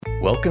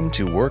Welcome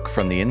to Work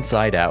from the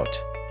Inside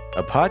Out,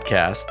 a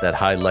podcast that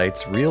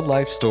highlights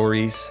real-life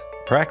stories,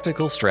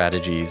 practical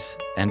strategies,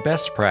 and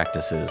best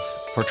practices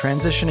for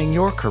transitioning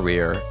your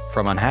career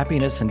from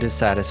unhappiness and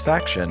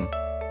dissatisfaction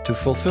to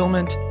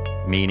fulfillment,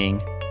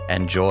 meaning,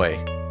 and joy.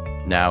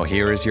 Now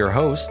here is your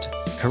host,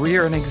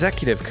 career and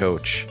executive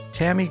coach,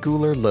 Tammy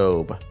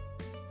Guler-Loeb.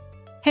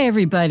 Hey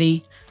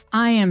everybody,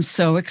 I am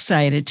so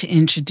excited to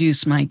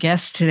introduce my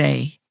guest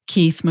today,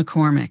 Keith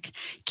McCormick.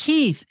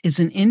 Keith is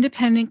an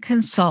independent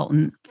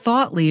consultant,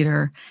 thought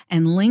leader,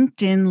 and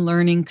LinkedIn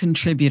learning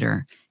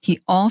contributor. He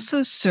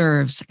also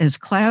serves as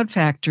Cloud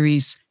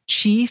Factory's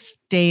Chief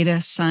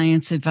Data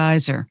Science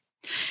Advisor.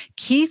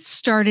 Keith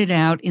started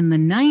out in the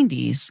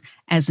 90s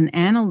as an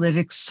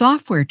analytics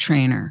software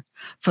trainer.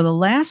 For the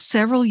last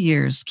several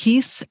years,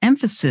 Keith's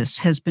emphasis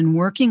has been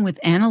working with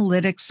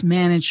analytics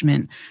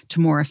management to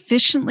more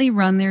efficiently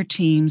run their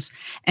teams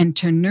and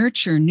to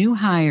nurture new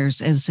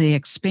hires as they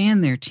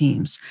expand their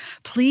teams.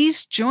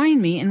 Please join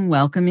me in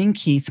welcoming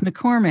Keith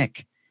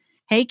McCormick.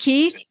 Hey,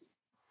 Keith.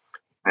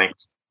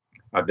 Thanks.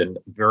 I've been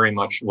very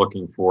much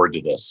looking forward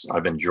to this.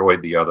 I've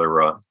enjoyed the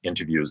other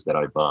interviews that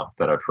I've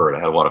heard. I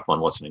had a lot of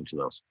fun listening to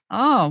those.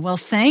 Oh, well,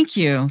 thank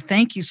you.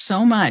 Thank you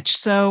so much.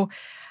 So,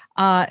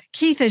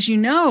 Keith, as you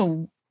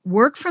know,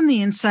 Work from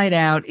the Inside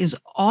Out is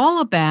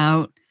all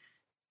about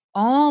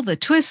all the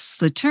twists,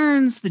 the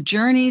turns, the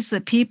journeys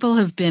that people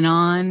have been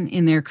on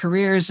in their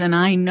careers. And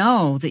I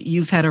know that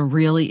you've had a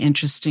really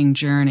interesting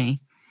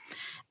journey.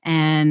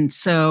 And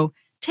so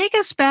take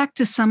us back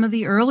to some of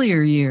the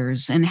earlier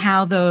years and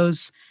how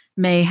those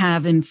may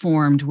have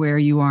informed where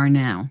you are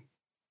now.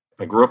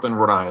 I grew up in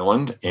Rhode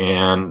Island,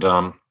 and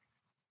a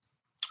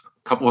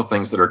couple of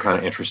things that are kind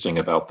of interesting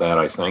about that,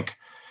 I think.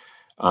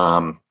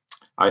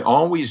 I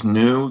always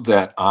knew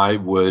that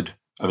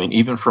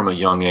even from a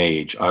young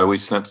age, I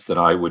always sensed that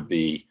I would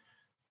be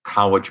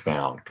college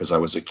bound because I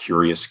was a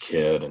curious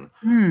kid. And,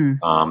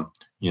 some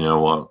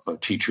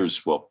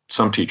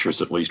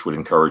teachers at least would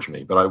encourage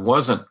me, but I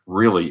wasn't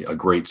really a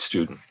great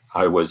student.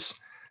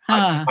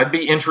 I'd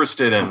be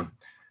interested in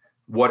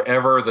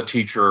whatever the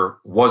teacher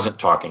wasn't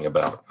talking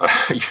about,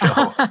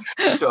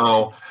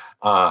 So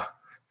I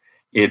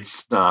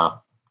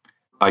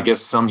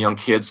guess some young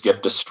kids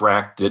get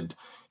distracted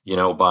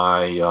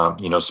by,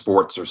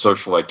 sports or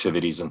social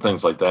activities and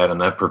things like that.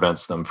 And that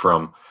prevents them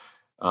from,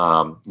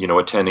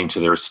 attending to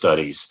their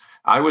studies.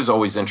 I was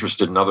always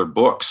interested in other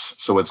books.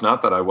 So it's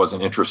not that I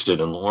wasn't interested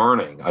in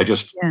learning. I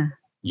just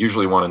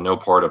usually want to know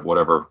part of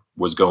whatever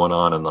was going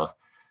on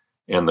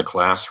in the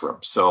classroom.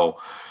 So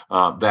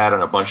that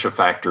and a bunch of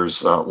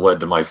factors led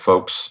to my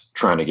folks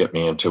trying to get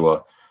me into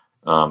a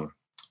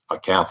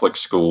Catholic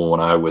school when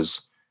I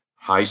was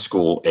high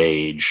school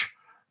age,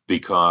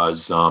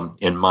 because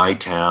in my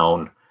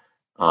town,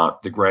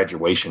 the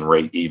graduation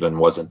rate even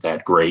wasn't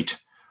that great.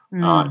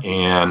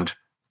 And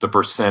the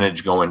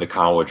percentage going to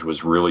college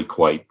was really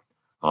quite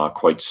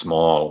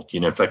small.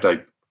 In fact,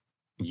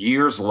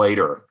 years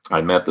later,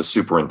 I met the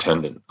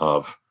superintendent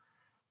of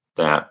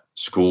that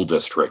school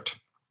district.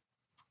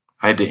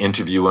 I had to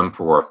interview him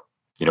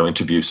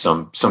interview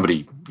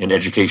somebody, an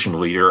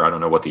education leader. I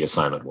don't know what the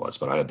assignment was,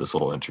 but I had this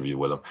little interview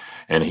with him.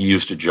 And he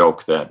used to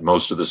joke that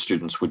most of the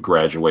students would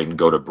graduate and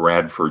go to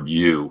Bradford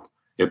U.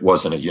 It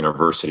wasn't a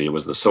university, it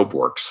was the soap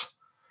works.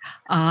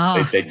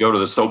 They'd go to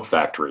the soap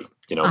factory.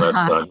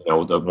 That's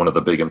one of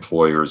the big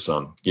employers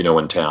in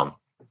town.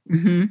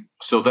 Mm-hmm.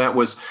 So that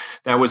was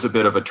a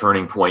bit of a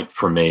turning point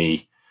for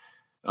me,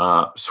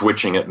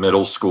 switching at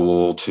middle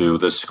school to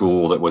this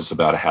school that was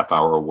about a half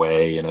hour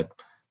away, and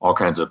all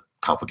kinds of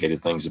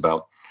complicated things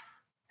about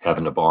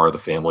having to borrow the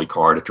family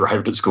car to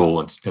drive to school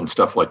and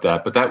stuff like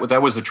that. But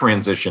that was a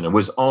transition. It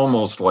was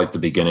almost like the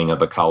beginning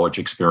of a college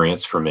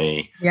experience for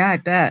me. Yeah, I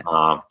bet.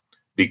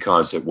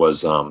 Because it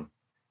was,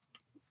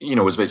 it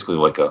was basically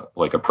like a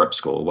prep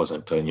school. It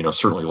wasn't,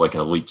 certainly like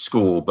an elite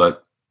school,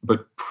 but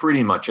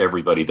pretty much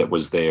everybody that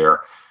was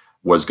there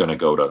was going to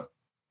go to,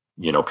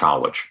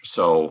 college.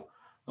 So,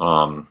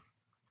 not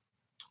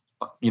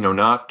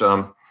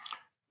a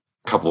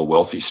couple of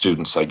wealthy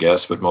students, I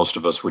guess, but most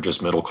of us were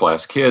just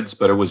middle-class kids.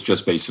 But it was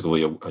just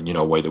basically a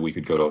way that we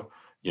could go to,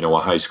 a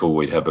high school.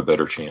 We'd have a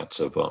better chance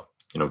of,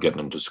 getting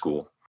into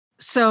school.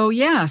 So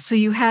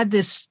you had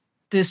this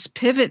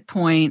pivot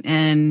point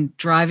and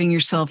driving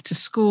yourself to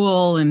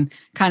school and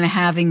kind of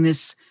having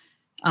this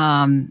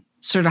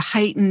sort of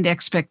heightened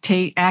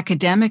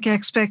academic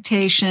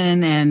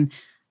expectation and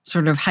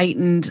sort of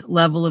heightened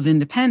level of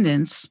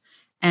independence.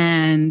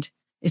 And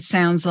it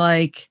sounds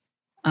like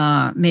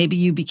maybe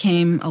you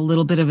became a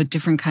little bit of a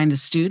different kind of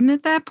student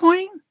at that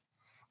point.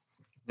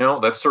 No,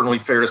 that's certainly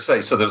fair to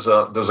say. So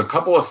there's a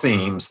couple of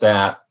themes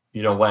that,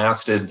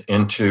 lasted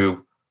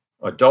into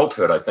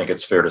adulthood. I think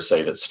it's fair to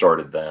say that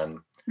started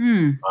then.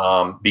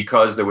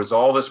 Because there was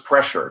all this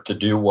pressure to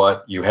do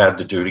what you had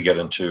to do to get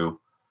into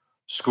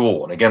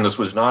school. And again, this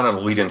was not an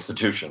elite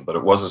institution, but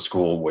it was a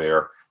school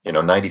where,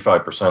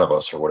 95% of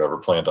us or whatever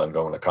planned on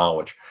going to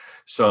college.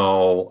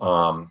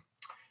 So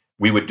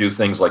we would do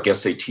things like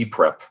SAT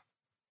prep,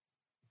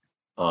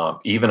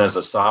 even as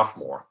a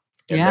sophomore.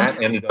 And Yeah.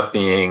 that ended up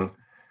being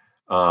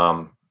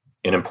an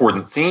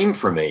important theme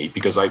for me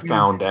because I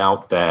found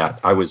out that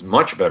I was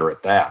much better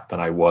at that than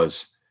I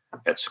was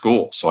at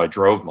school. So I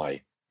drove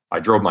my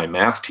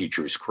math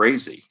teachers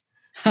crazy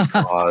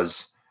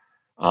because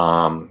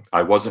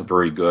I wasn't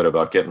very good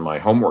about getting my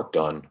homework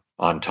done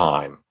on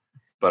time,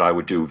 but I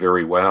would do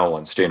very well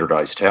on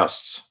standardized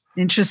tests.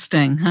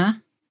 Interesting, huh?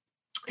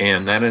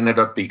 And that ended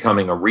up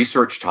becoming a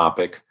research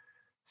topic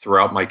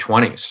throughout my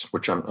 20s,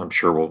 which I'm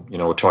sure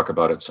we'll talk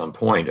about at some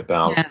point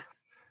about, Yeah.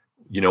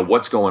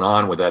 What's going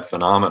on with that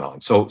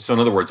phenomenon. So in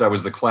other words, I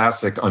was the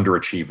classic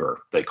underachiever,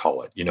 they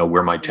call it,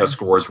 where my test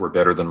scores were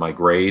better than my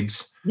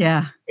grades.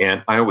 Yeah.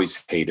 And I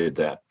always hated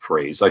that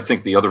phrase. I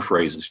think the other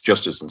phrase is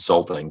just as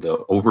insulting, the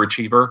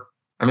overachiever.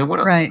 I mean,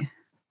 Right.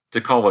 to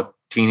call a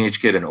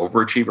teenage kid an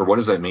overachiever, what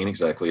does that mean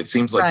exactly? It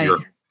seems like Right. you're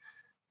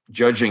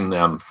judging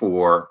them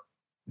for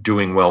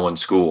doing well in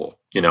school,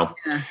 Yeah.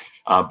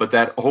 But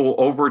that whole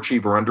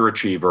overachiever,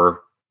 underachiever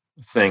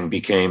thing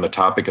became a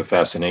topic of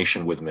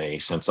fascination with me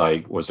since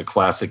I was a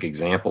classic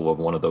example of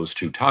one of those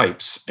two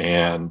types.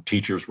 And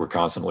teachers were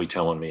constantly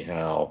telling me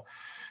how,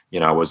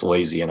 I was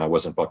lazy and I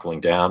wasn't buckling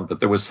down.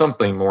 But there was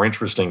something more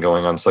interesting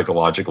going on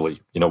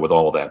psychologically, with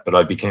all of that. But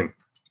I became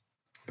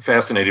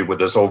fascinated with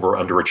this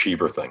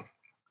underachiever thing.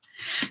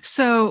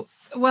 So,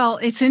 well,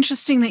 it's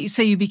interesting that you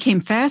say you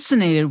became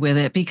fascinated with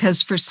it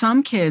because for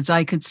some kids,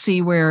 I could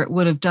see where it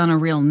would have done a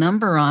real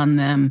number on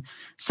them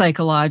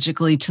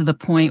psychologically to the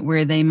point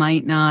where they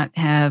might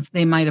have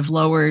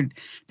lowered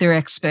their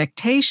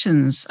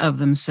expectations of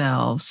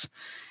themselves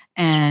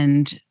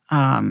and,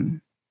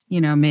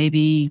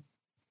 maybe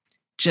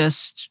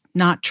just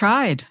not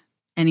tried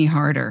any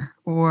harder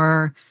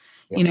or,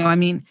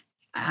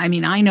 I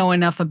know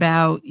enough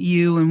about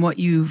you and what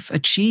you've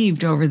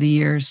achieved over the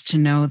years to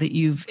know that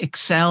you've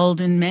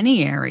excelled in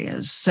many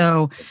areas.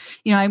 So,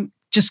 I'm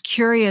just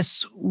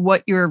curious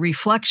what your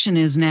reflection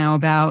is now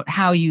about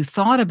how you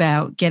thought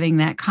about getting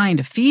that kind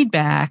of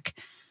feedback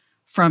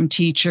from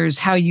teachers,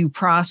 how you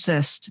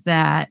processed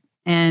that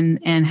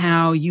and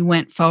how you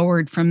went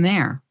forward from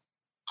there.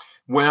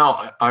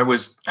 Well,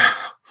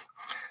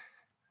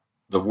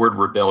 the word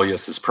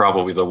rebellious is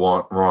probably the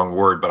wrong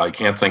word, but I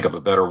can't think of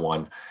a better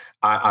one.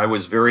 I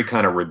was very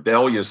kind of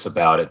rebellious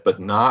about it, but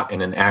not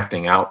in an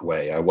acting out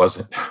way. I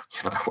wasn't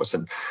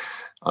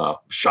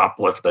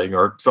shoplifting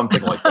or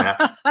something like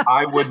that.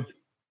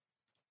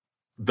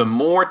 The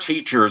more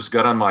teachers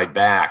got on my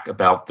back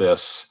about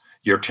this,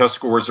 your test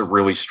scores are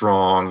really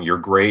strong, your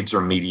grades are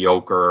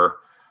mediocre,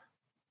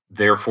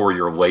 therefore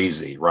you're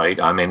lazy, right?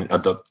 I mean,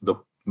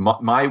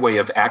 my way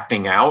of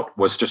acting out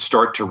was to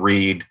start to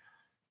read,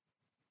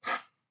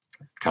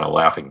 kind of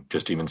laughing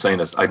just even saying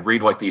this, I'd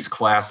read like these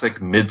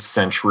classic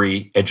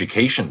mid-century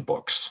education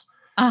books.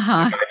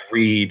 Uh-huh. I'd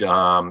read,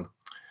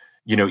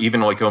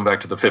 even like going back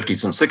to the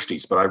 50s and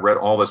 60s, but I read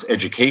all this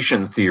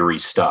education theory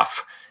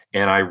stuff.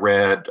 And I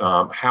read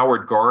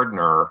Howard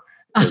Gardner,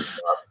 his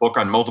book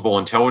on multiple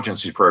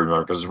intelligence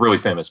programming, because it's a really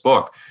famous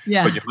book.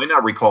 Yeah. But you might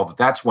not recall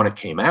that when it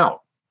came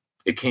out.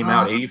 It came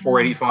out 84,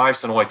 85,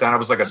 something like that. I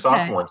was like a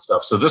sophomore and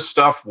stuff. So this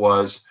stuff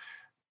was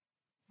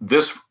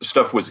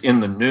in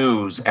the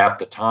news at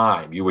the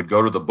time. You would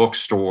go to the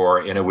bookstore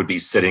and it would be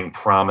sitting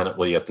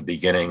prominently at the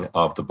beginning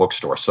of the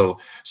bookstore. So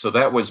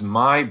that was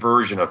my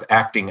version of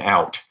acting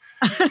out,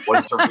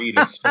 was to read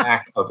a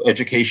stack of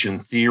education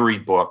theory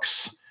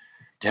books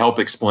to help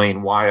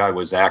explain why I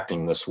was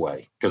acting this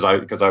way. Because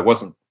I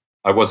wasn't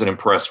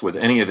impressed with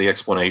any of the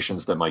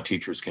explanations that my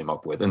teachers came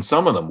up with. And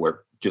some of them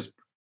were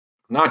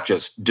not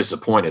just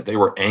disappointed, they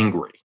were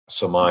angry.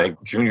 So my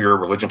junior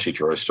religion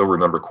teacher, I still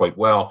remember quite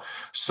well,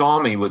 saw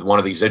me with one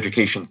of these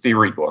education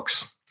theory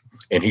books,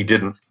 and he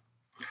didn't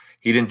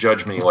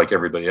judge me like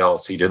everybody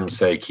else. He didn't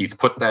say, Keith,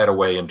 put that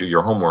away and do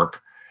your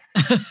homework.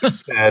 He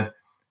said,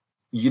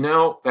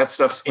 that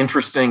stuff's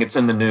interesting. It's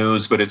in the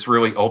news, but it's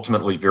really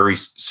ultimately very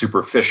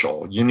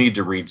superficial. You need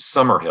to read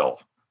Summerhill.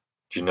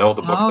 Do you know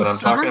the book that I'm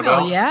talking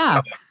about? Yeah,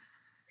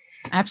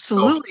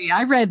 absolutely. So,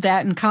 I read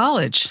that in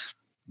college.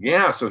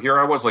 Yeah. So here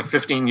I was like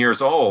 15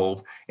 years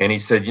old. And he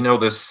said,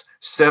 this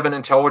 7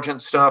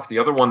 intelligence stuff, the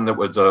other one that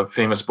was a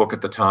famous book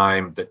at the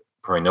time that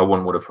probably no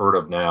one would have heard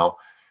of now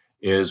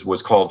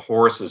was called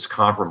Horace's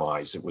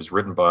Compromise. It was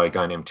written by a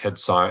guy named Ted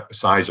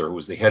Sizer, who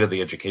was the head of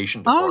the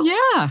education department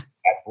at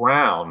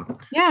Brown.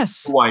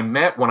 Yes. Who I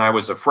met when I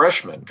was a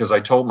freshman, because I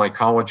told my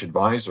college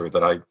advisor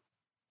that I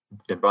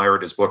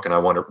admired his book and I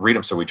wanted to read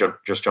him. So we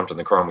just jumped in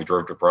the car and we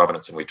drove to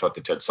Providence and we talked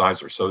to Ted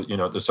Sizer. So,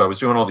 so I was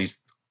doing all these,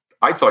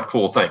 I thought,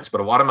 cool things, but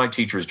a lot of my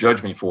teachers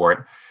judged me for it.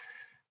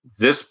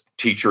 This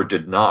teacher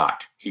did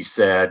not. He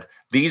said,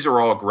 these are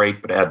all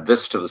great, but add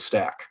this to the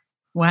stack.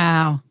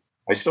 Wow.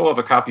 I still have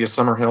a copy of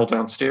Summerhill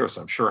downstairs,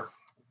 I'm sure.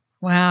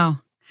 Wow.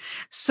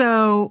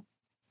 So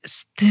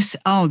this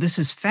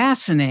is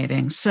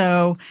fascinating.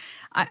 So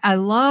I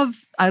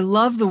love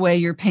the way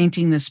you're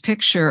painting this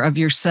picture of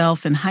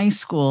yourself in high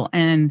school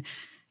and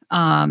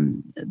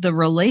the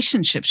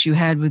relationships you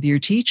had with your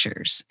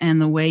teachers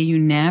and the way you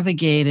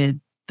navigated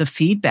the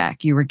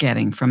feedback you were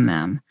getting from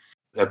them.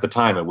 At the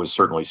time, it was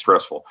certainly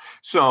stressful.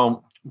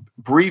 So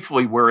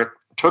briefly, where it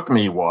took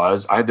me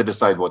was I had to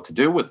decide what to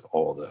do with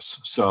all of this.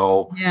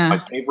 So my Yeah.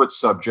 favorite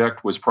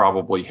subject was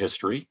probably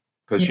history,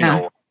 because,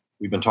 Yeah.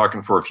 we've been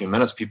talking for a few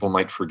minutes. People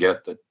might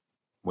forget that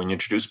when you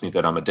introduced me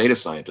that I'm a data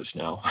scientist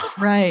now.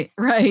 Right.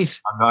 Right.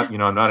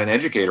 I'm not an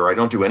educator. I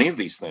don't do any of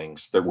these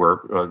things that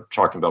we're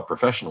talking about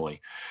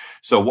professionally.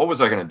 So what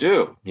was I going to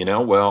do?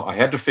 Well, I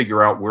had to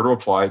figure out where to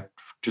apply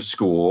to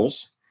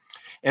schools.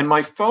 And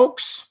my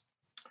folks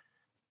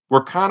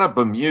were kind of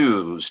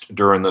bemused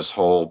during this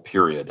whole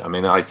period. I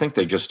mean, I think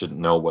they just didn't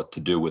know what to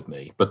do with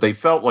me, but they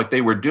felt like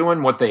they were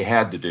doing what they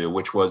had to do,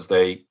 which was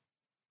they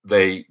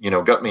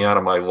got me out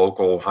of my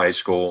local high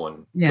school and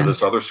to Yeah.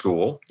 this other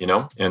school,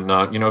 and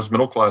it was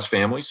middle class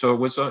family, so it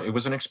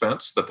was an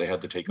expense that they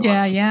had to take on.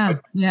 Yeah. Yeah. I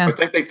Yeah.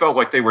 think they felt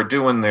like they were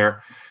doing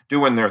their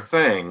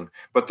thing,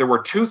 but there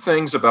were two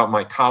things about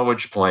my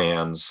college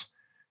plans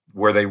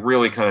where they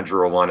really kind of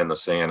drew a line in the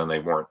sand and they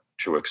weren't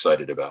too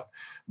excited about.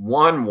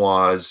 One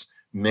was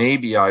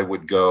maybe I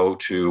would go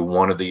to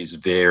one of these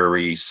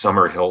very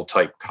Summerhill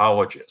type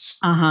colleges,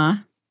 Uh-huh.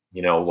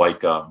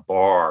 like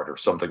Bard or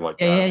something like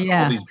Yeah. that. Yeah.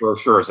 Yeah. All these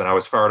brochures, and I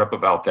was fired up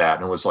about that.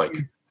 And it was like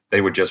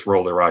they would just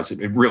roll their eyes.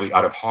 It really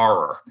out of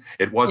horror.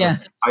 It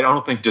wasn't. Yeah. I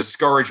don't think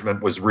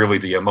discouragement was really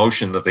the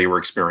emotion that they were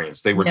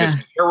experiencing. They were Yeah.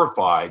 just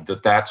terrified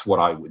that that's what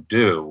I would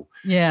do.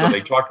 Yeah. So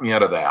they talked me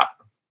out of that.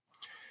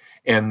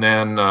 And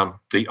then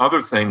the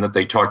other thing that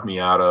they talked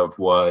me out of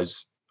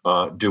was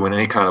doing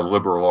any kind of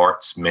liberal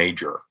arts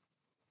major.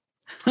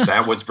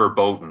 That was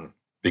verboten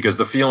because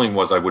the feeling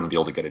was I wouldn't be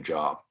able to get a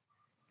job.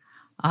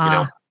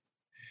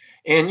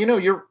 And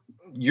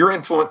you're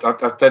influenced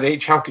at that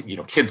age. How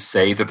can kids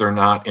say that they're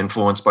not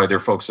influenced by their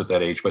folks at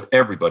that age, but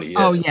everybody is.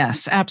 Oh,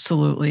 yes,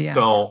 absolutely. Yeah.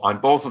 So on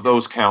both of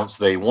those counts,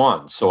 they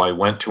won. So I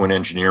went to an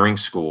engineering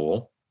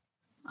school.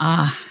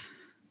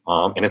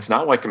 And it's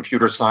not like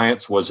computer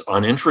science was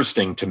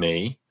uninteresting to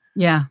me.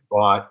 Yeah.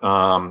 But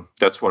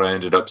that's what I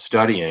ended up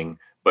studying.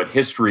 But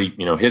history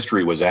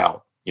was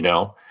out,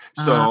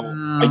 So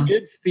I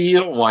did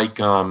feel like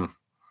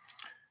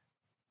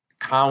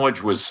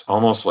college was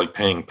almost like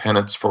paying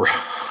penance for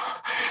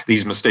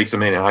these mistakes I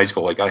made in high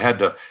school. Like I had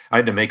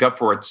to make up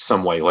for it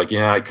some way. Like,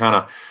 yeah, I kind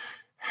of,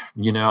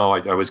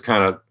 I was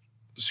kind of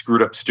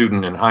screwed up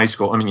student in high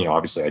school. I mean,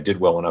 obviously I did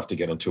well enough to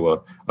get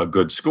into a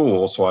good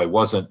school. So I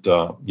wasn't,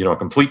 a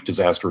complete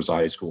disaster as a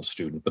high school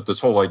student, but this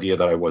whole idea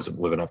that I wasn't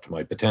living up to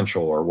my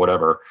potential or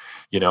whatever,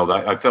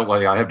 I felt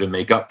like I had to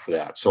make up for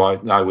that. So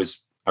I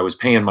was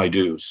paying my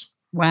dues.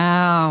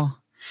 Wow.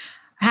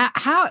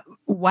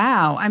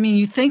 Wow. I mean,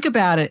 you think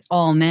about it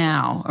all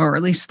now, or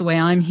at least the way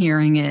I'm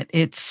hearing it,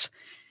 it's,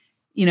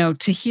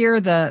 to hear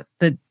the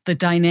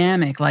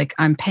dynamic, like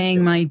I'm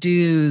paying my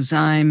dues,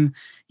 I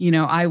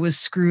was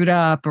screwed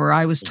up, or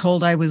I was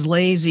told I was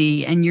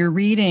lazy, and you're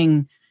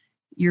reading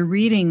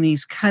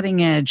these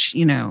cutting edge,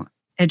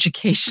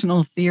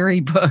 educational theory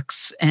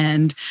books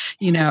and,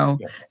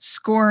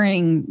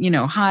 scoring,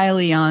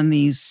 highly on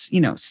these,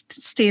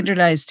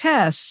 standardized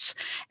tests.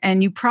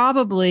 And you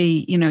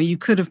probably, you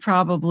could have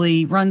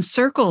probably run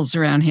circles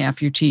around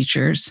half your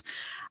teachers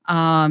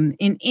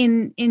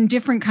in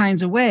different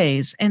kinds of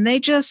ways. And they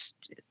just,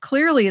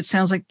 clearly it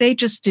sounds like they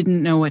just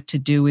didn't know what to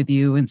do with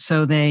you. And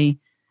so they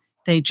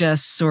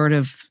just sort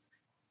of,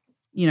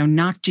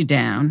 knocked you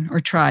down or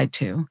tried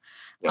to.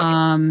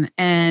 Yeah.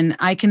 And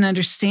I can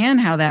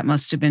understand how that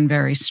must have been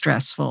very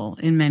stressful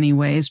in many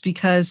ways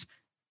because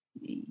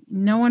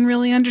no one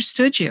really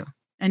understood you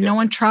and no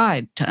one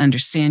tried to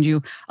understand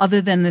you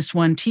other than this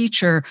one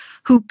teacher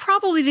who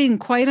probably didn't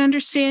quite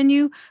understand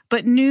you,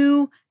 but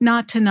knew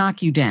not to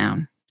knock you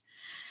down.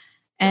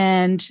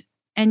 And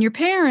your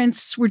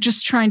parents were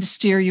just trying to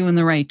steer you in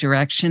the right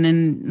direction.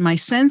 And my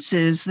sense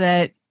is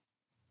that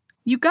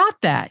you got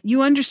that.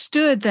 You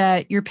understood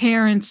that your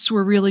parents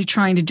were really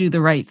trying to do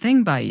the right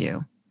thing by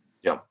you.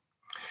 Yeah.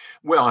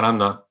 Well,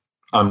 and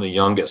I'm the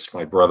youngest.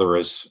 I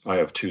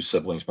have two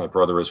siblings. My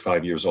brother is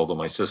 5 years older.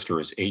 My sister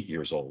is 8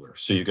 years older.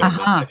 So you got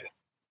imagine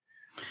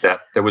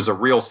that there was a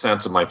real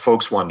sense of my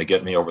folks wanting to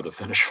get me over the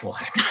finish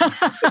line.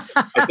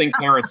 I think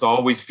parents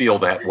always feel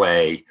that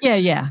way. Yeah.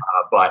 Yeah.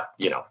 But,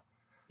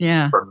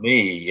 yeah, for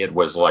me, it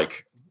was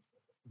like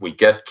we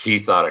get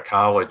Keith out of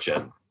college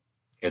and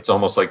it's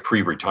almost like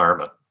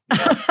pre-retirement.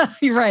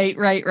 Right.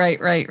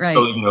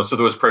 So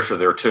there was pressure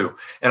there too.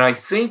 And I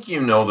think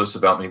this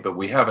about me, but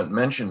we haven't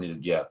mentioned it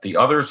yet. The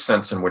other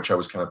sense in which I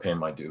was kind of paying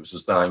my dues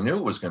is that I knew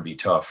it was going to be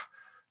tough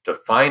to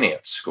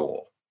finance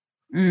school.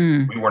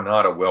 We were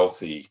not a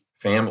wealthy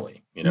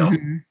family,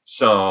 Mm-hmm.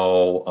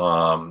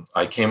 So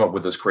I came up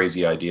with this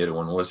crazy idea to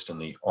enlist in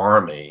the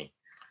Army,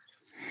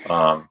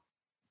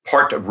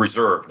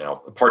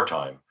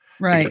 part-time.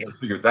 Right. Because I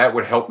figured that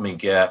would help me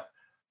get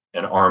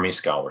an Army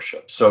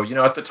scholarship. So,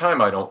 at the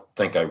time, I don't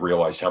think I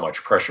realized how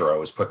much pressure I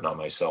was putting on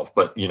myself,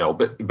 but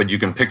you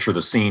can picture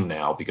the scene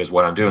now, because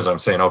what I'm doing is I'm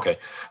saying, okay,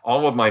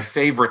 all of my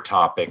favorite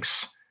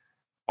topics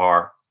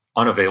are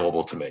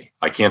unavailable to me.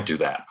 I can't do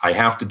that. I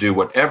have to do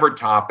whatever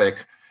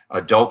topic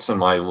adults in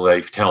my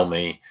life tell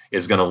me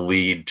is going to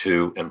lead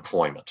to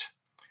employment.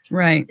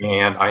 Right.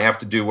 And I have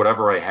to do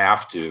whatever I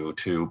have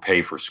to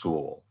pay for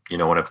school,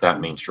 and if that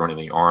means joining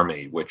the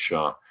Army, which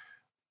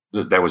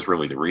that was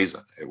really the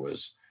reason. It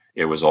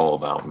was all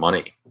about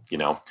money.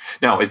 Now,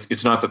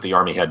 it's not that the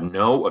Army had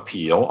no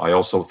appeal. I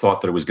also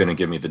thought that it was going to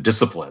give me the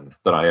discipline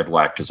that I had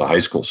lacked as a high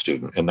school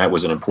student, and that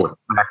was an important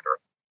factor.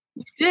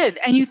 You did.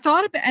 And you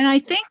thought about, and I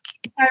think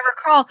if I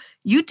recall,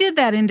 you did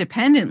that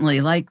independently.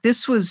 Like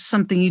this was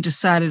something you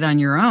decided on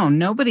your own.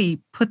 Nobody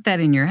put that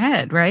in your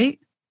head, right?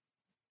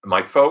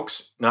 My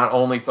folks not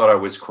only thought I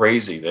was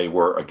crazy, they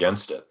were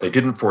against it. They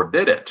didn't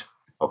forbid it.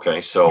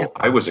 Okay. So Yep.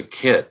 I was a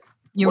kid.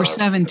 You were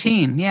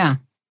 17. Yeah.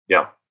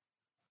 Yeah.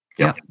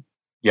 Yep.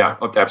 Yeah,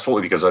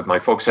 absolutely. Because my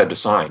folks had to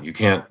sign. You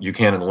can't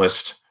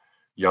enlist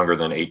younger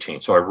than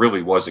 18. So I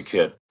really was a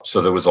kid.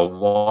 So there was a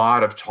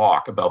lot of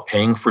talk about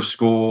paying for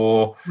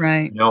school.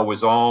 Right. It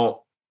was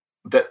all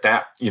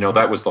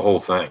that was the whole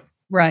thing.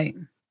 Right.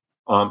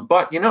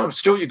 But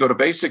still you go to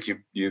basic,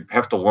 you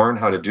have to learn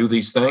how to do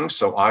these things.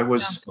 So I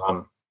was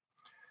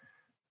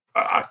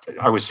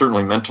I was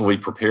certainly mentally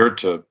prepared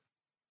to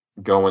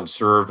go and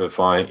serve if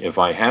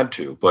I had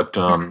to. But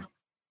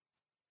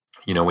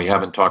we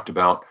haven't talked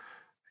about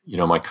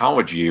my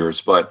college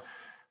years, but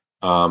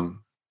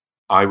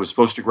I was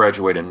supposed to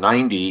graduate in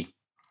 90.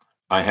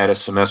 I had a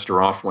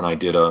semester off when I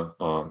did a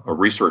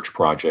research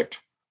project.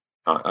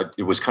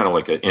 It was kind of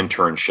like an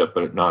internship,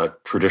 but not a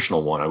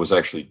traditional one. I was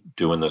actually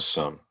doing this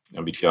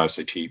MBTI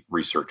SAT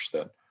research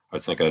that I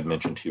think I had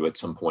mentioned to you at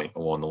some point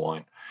along the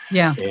line.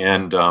 Yeah.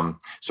 And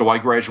so I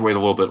graduated a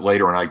little bit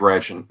later, and I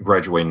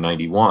graduated in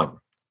 91.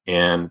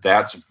 And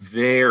that's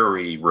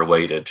very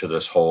related to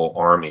this whole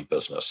Army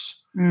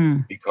business,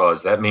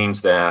 because that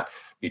means that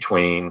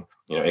between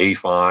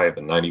 85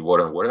 and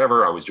 91 or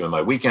whatever, I was doing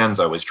my weekends,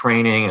 I was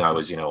training, I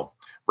was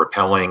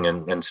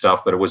rappelling and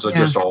stuff, but it was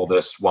just all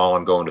this while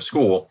I'm going to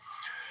school.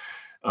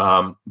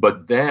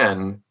 But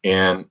then,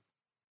 and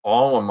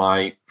all of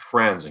my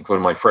friends,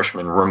 including my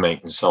freshman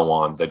roommate and so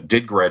on, that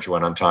did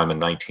graduate on time in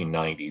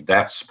 1990,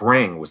 that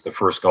spring was the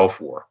first Gulf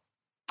War.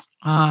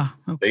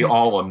 Okay. They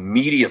all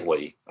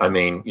immediately, at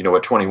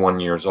 21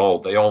 years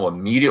old, they all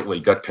immediately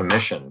got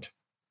commissioned.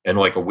 And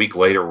like a week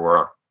later,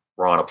 we're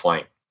on a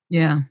plane.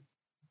 Yeah.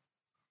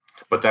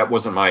 But that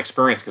wasn't my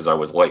experience because I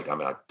was late.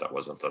 That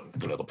wasn't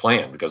the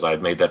plan, because I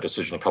had made that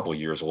decision a couple of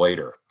years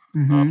later.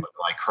 Mm-hmm. But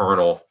my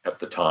colonel at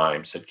the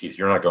time said, "Keith,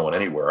 you're not going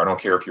anywhere. I don't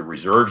care if your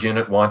reserve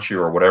unit wants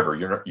you or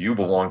whatever. You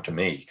belong to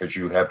me because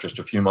you have just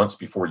a few months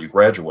before you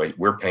graduate.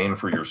 We're paying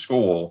for your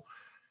school."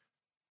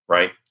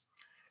 Right.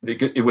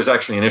 It was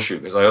actually an issue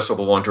because I also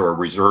belonged to a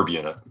reserve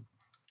unit.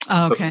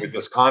 Oh, okay. So there was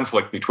this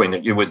conflict between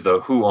it was the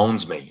who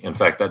owns me. In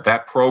fact,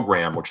 that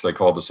program, which they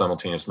called the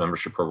simultaneous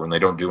membership program, they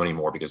don't do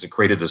anymore because it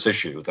created this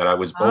issue that I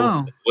was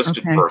both an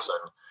enlisted person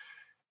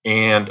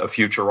and a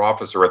future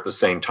officer at the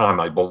same time.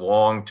 I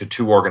belonged to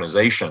two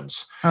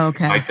organizations.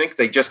 Okay. I think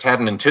they just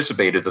hadn't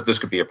anticipated that this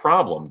could be a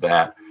problem,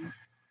 that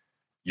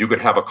you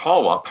could have a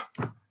call up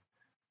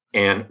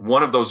and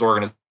one of those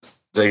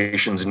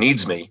organizations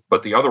needs me,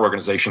 but the other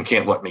organization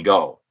can't let me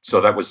go. So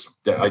that was,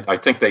 I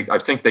think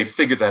they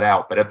figured that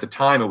out. But at the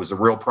time, it was a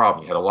real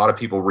problem. You had a lot of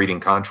people reading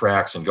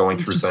contracts and going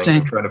through things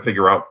and trying to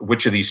figure out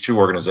which of these two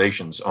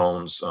organizations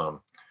owns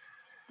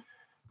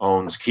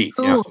Keith.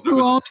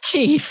 Who owned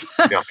Keith?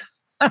 Yeah.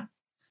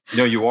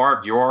 You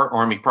are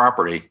Army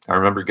property. I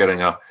remember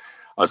getting a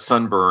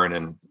sunburn,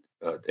 and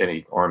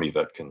any Army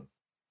vet can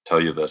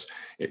tell you this.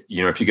 If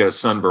you get a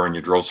sunburn,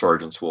 your drill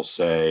sergeants will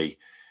say,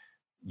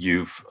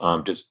 you've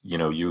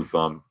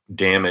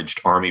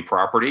damaged Army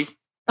property.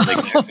 And they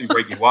can actually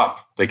write you up.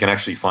 They can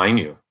actually fine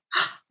you.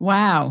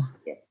 Wow.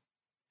 Yeah.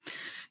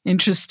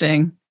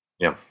 Interesting.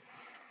 Yeah.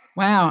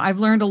 Wow. I've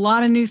learned a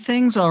lot of new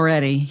things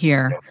already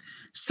here. Yeah.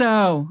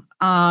 So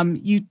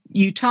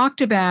you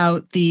talked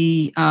about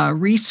the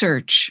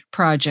research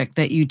project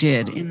that you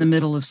did in the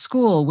middle of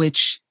school,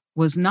 which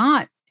was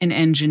not an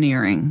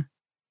engineering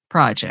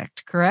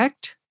project,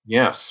 correct?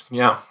 Yes.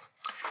 Yeah.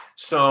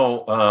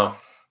 So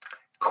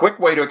quick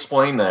way to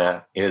explain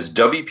that is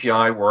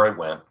WPI, where I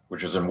went,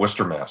 which is in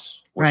Worcester, Mass.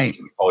 Right.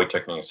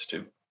 Polytechnic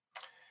Institute,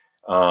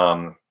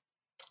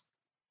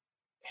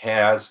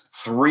 has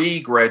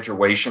 3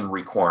 graduation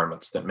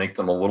requirements that make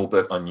them a little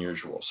bit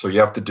unusual. So you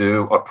have to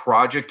do a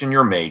project in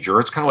your major.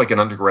 It's kind of like an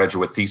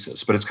undergraduate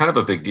thesis, but it's kind of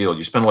a big deal.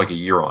 You spend like a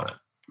year on it.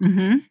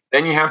 Mm-hmm.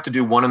 Then you have to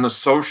do one in the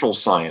social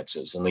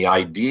sciences. And the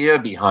idea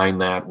behind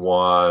that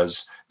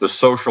was the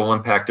social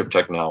impact of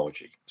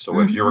technology. So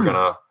if you're going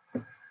to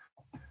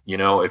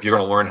if you're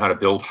going to learn how to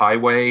build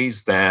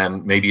highways,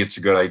 then maybe it's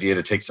a good idea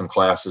to take some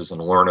classes and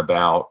learn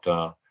about,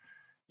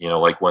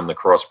 like when the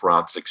Cross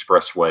Bronx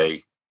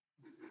Expressway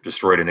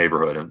destroyed a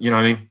neighborhood. And,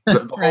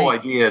 the whole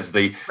idea is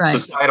the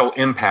societal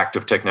impact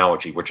of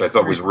technology, which I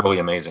thought was really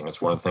amazing.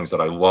 It's one of the things that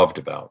I loved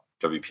about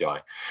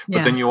WPI.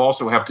 But then you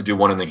also have to do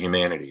one in the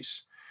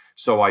humanities.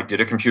 So I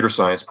did a computer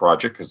science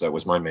project because that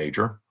was my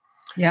major.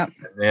 Yeah.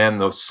 And then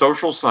the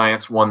social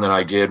science one that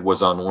I did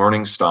was on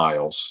learning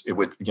styles. It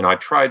would, I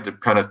tried to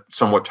kind of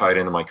somewhat tie it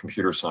into my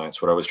computer science.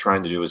 What I was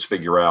trying to do is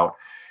figure out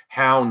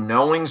how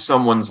knowing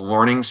someone's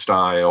learning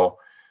style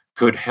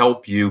could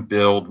help you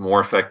build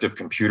more effective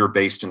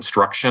computer-based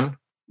instruction.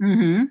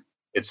 Mm-hmm.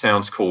 It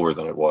sounds cooler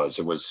than it was.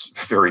 It was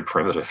very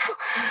primitive.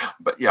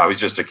 But yeah, I was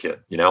just a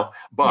kid,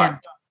 But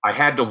I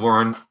had to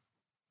learn,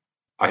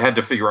 I had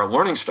to figure out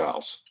learning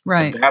styles.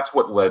 Right. And that's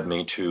what led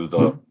me to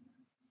the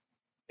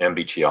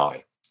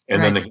MBTI.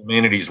 And then the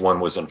humanities one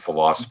was in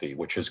philosophy,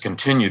 which has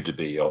continued to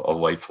be a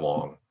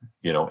lifelong,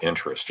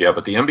 interest. Yeah,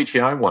 but the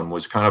MBTI one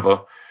was kind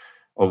of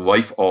a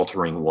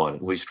life-altering one,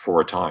 at least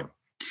for a time.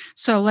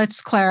 So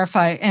let's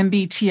clarify.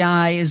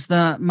 MBTI is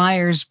the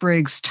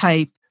Myers-Briggs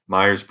type.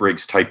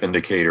 Myers-Briggs Type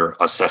Indicator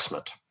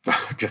Assessment.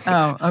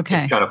 Okay.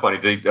 It's kind of funny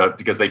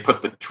because they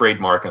put the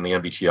trademark on the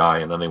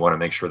MBTI, and then they want to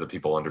make sure that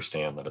people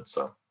understand that it's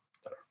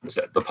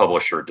the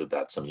publisher did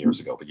that some years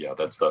ago. But yeah,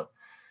 that's the.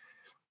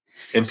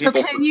 And so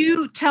can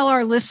you tell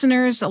our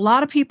listeners? A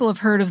lot of people have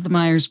heard of the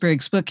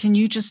Myers-Briggs, but can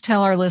you just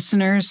tell our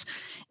listeners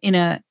in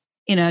a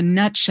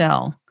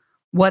nutshell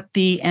what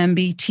the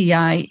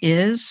MBTI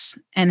is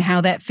and how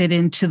that fit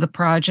into the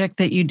project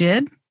that you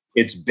did?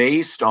 It's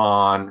based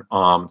on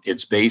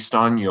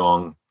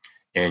Jung,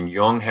 and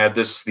Jung had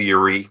this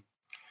theory.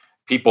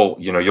 People,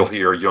 you'll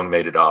hear Jung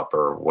made it up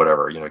or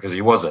whatever, because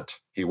he wasn't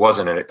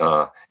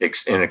an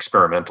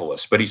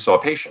experimentalist, but he saw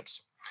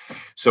patients.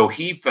 So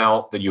he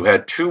felt that you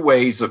had two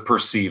ways of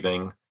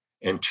perceiving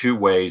and two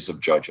ways of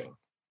judging.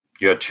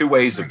 You had two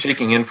ways of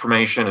taking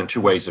information and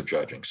two ways of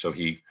judging. So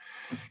he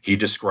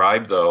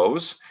described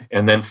those,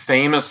 and then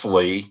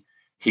famously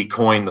he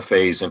coined the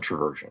phase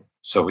introversion.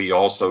 So he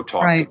also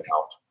talked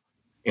about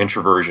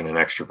introversion and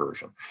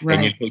extroversion. Right.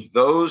 And you take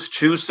those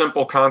two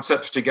simple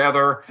concepts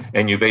together,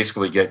 and you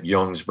basically get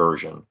Jung's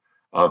version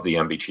of the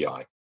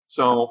MBTI.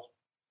 So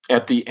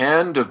at the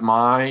end of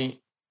my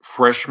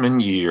freshman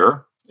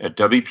year at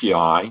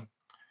WPI,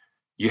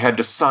 you had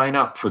to sign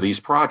up for these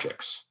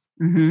projects.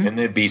 Mm-hmm. And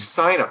there'd be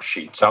sign-up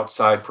sheets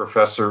outside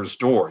professors'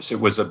 doors.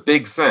 It was a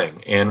big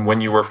thing. And when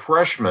you were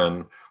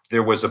freshmen,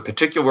 there was a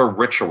particular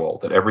ritual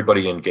that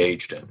everybody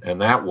engaged in.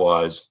 And that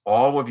was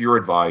all of your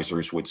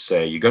advisors would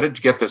say, you got to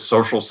get this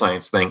social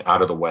science thing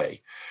out of the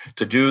way.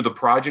 To do the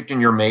project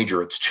in your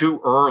major, it's too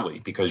early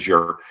because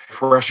you're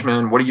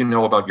freshman. What do you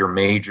know about your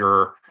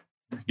major?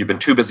 You've been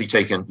too busy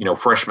taking,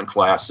 freshman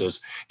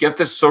classes. Get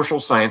this social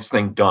science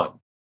thing done.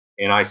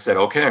 And I said,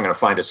 okay, I'm going to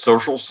find a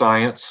social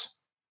science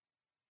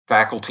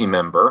faculty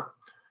member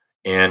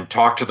and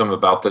talk to them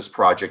about this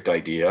project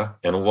idea.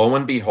 And lo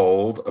and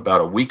behold,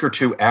 about a week or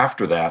two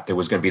after that, there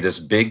was going to be this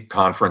big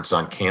conference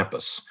on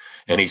campus.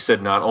 And he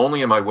said, not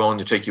only am I willing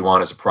to take you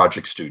on as a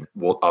project student,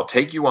 well, I'll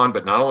take you on,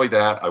 but not only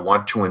that, I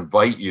want to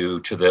invite you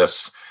to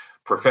this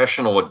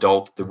professional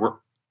adult.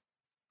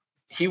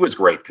 He was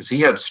great because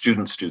he had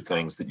students do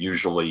things that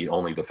usually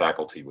only the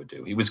faculty would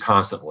do. He was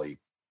constantly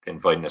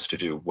inviting us to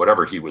do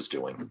whatever he was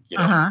doing,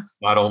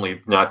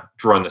 not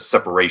drawing the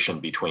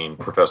separation between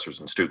professors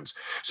and students.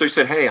 So he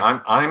said, hey,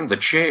 I'm the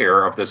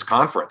chair of this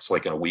conference,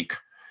 like in a week.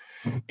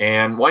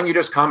 And why don't you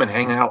just come and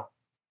hang out?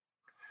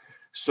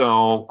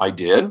 So I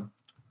did.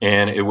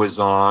 And it was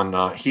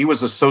on, he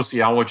was a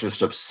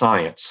sociologist of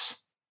science.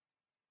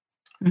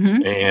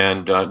 Mm-hmm.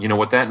 And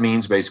what that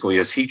means basically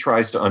is he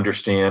tries to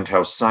understand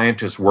how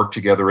scientists work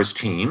together as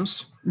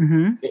teams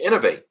to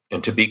innovate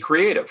and to be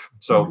creative.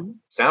 So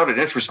sounded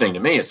interesting to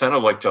me. It sounded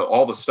like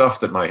all the stuff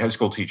that my high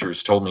school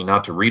teachers told me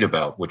not to read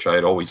about, which I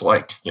had always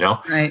liked,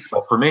 Right.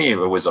 So for me, it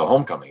was a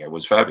homecoming. It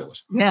was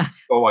fabulous. Yeah.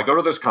 So I go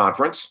to this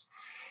conference,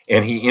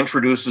 and he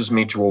introduces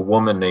me to a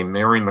woman named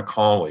Mary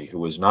McCauley,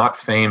 who is not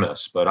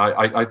famous, but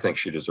I think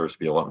she deserves to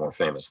be a lot more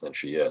famous than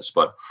she is.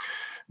 But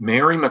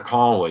Mary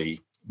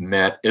McCauley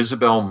met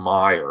Isabel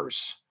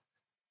Myers,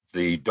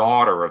 the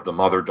daughter of the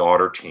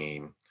mother-daughter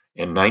team,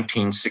 in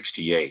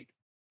 1968.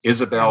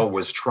 Isabel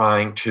was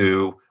trying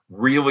to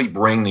really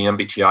bring the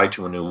MBTI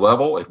to a new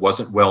level. It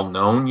wasn't well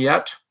known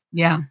yet.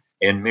 Yeah.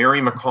 And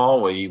Mary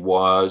McCauley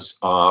was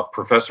a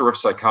professor of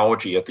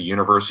psychology at the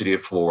University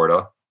of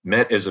Florida,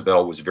 met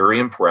Isabel, was very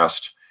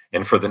impressed.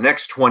 And for the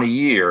next 20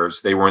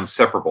 years, they were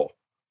inseparable.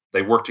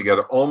 They worked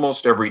together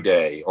almost every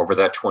day over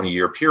that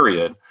 20-year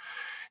period.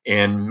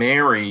 And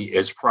Mary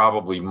is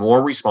probably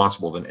more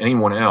responsible than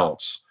anyone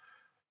else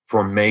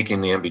for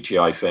making the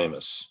MBTI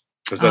famous,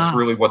 because that's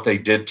really what they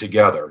did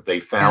together.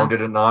 They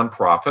founded a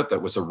nonprofit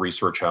that was a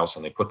research house,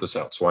 and they put this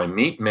out. So I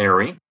meet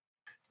Mary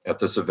at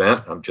this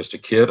event. I'm just a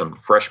kid. I'm a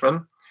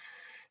freshman.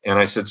 And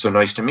I said, so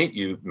nice to meet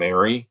you,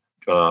 Mary.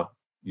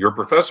 Your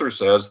professor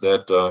says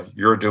that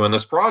you're doing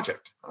this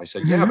project. I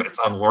said, yeah, but it's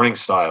on learning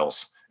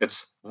styles.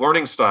 It's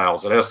learning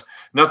styles. It has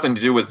nothing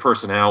to do with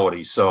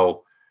personality.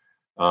 So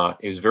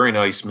it was very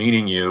nice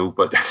meeting you,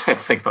 but I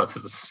think about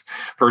this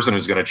person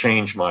who's going to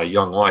change my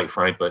young life,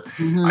 right? But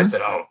I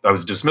said, I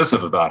was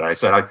dismissive about it. I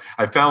said,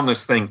 I found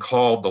this thing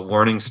called the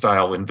Learning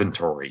Style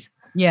Inventory.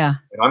 Yeah.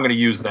 And I'm going to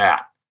use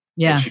that.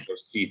 Yeah. And she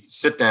goes, Keith,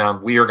 sit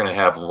down. We are going to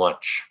have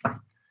lunch.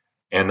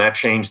 And that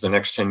changed the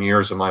next 10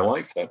 years of my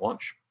life, that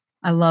lunch.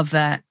 I love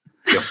that.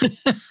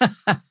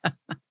 Yeah.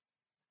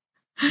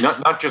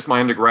 Not just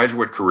my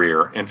undergraduate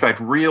career. In fact,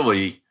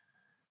 really,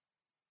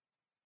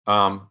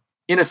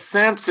 in a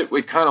sense,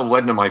 it kind of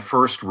led to my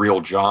first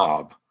real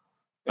job.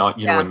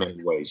 in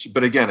many ways.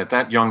 But again, at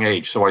that young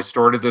age, so I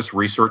started this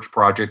research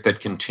project that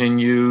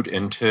continued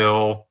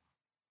until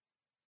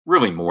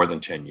really more than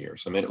 10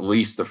 years. I mean, at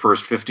least the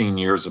first 15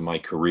 years of my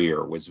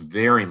career was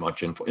very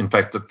much, in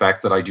fact, the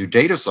fact that I do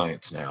data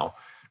science now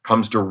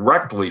comes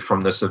directly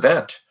from this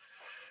event.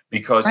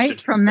 Because right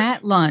from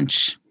that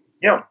lunch.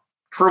 Yeah,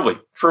 truly,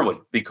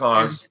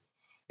 because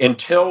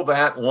until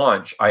that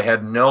lunch, I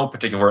had no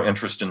particular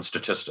interest in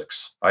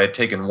statistics. I had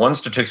taken one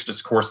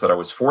statistics course that I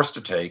was forced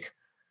to take.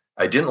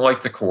 I didn't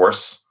like the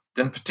course,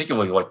 didn't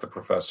particularly like the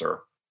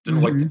professor,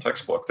 didn't like the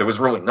textbook. There was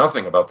really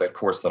nothing about that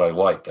course that I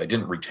liked. I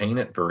didn't retain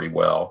it very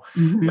well.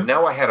 But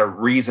now I had a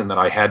reason that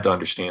I had to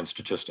understand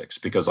statistics,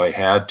 because I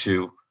had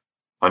to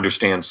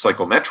understand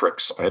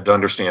psychometrics. I had to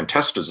understand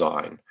test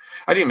design.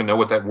 I didn't even know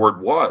what that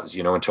word was,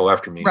 until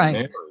after meeting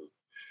Mary.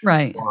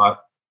 Right. But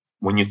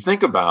when you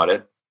think about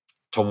it,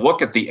 to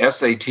look at the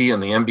SAT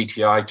and the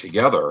MBTI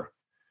together,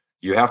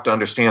 you have to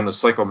understand the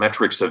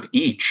psychometrics of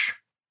each.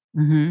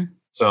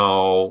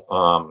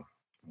 So,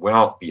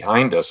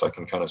 behind us, I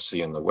can kind of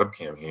see in the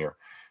webcam here,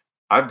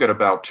 I've got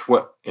about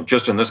 12, and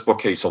just in this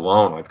bookcase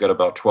alone, I've got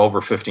about 12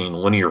 or 15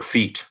 linear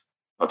feet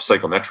of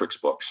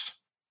psychometrics books.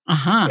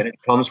 And it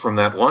comes from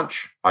that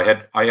lunch.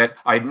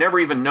 I'd never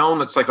even known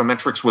that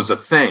psychometrics was a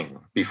thing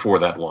before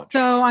that lunch.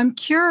 So I'm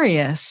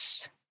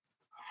curious,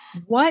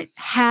 what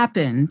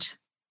happened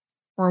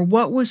or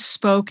what was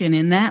spoken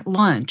in that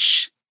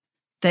lunch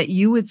that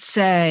you would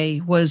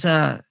say was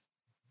a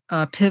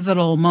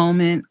pivotal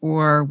moment,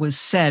 or was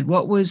said?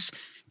 What was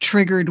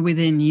triggered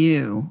within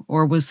you?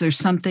 Or was there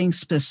something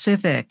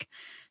specific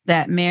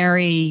that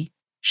Mary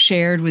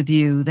shared with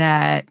you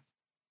that,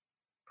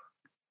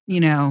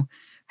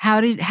 how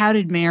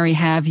did Mary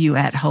have you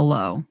at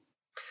hello?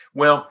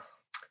 Well,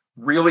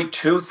 really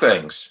two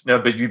things. No,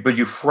 but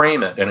you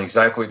frame it in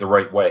exactly the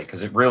right way,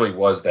 because it really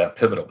was that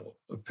pivotal.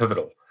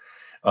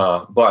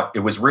 But it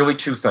was really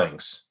two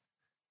things.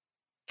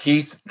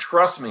 Keith,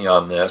 trust me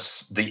on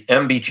this. The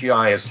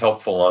MBTI is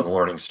helpful on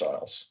learning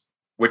styles,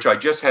 which I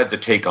just had to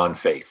take on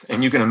faith.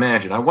 And you can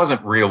imagine, I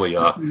wasn't really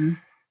a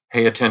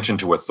pay attention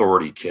to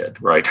authority kid,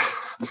 right?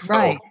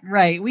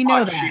 Right. We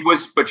know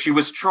that. She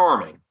was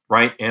charming.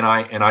 Right. And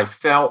I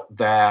felt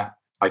that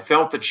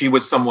she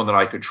was someone that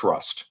I could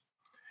trust.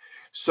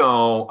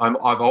 So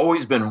I've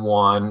always been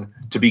one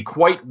to be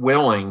quite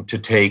willing to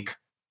take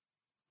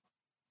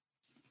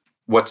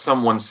what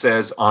someone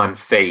says on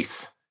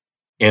faith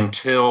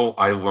until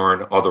I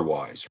learn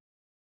otherwise.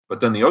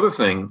 But then the other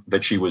thing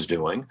that she was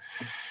doing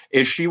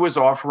is she was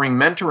offering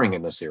mentoring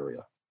in this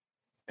area.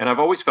 And I've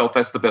always felt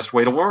that's the best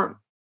way to learn.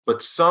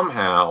 But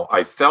somehow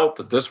I felt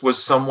that this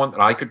was someone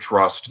that I could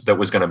trust, that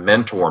was going to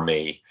mentor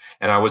me.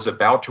 And I was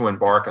about to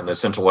embark on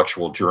this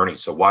intellectual journey.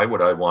 So why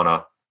would I want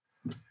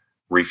to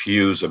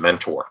refuse a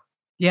mentor?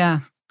 Yeah.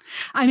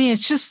 I mean,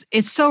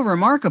 it's so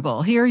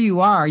remarkable. Here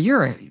you are,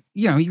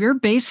 you're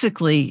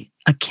basically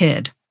a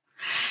kid,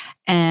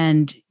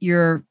 and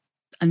you're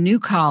a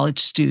new college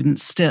student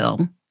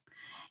still.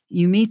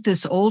 You meet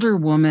this older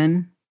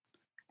woman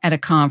at a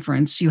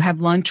conference, you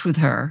have lunch with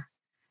her,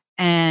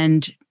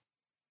 and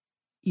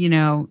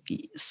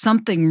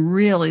something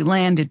really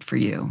landed for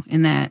you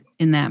in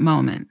that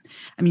moment.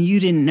 I mean, you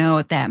didn't know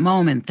at that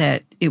moment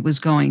that it was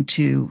going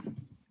to,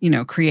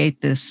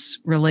 create this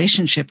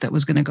relationship that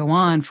was going to go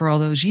on for all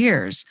those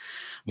years.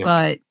 Yeah.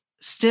 But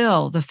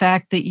still, the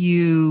fact that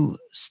you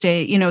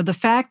the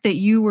fact that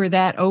you were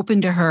that open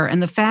to her,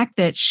 and the fact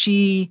that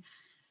she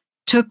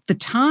took the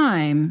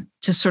time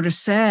to sort of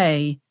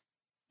say,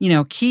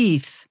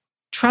 Keith,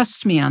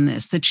 trust me on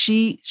this, that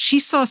she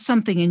saw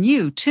something in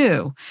you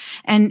too.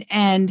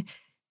 And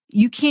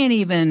you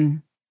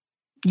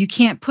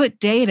can't put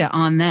data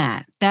on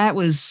that. There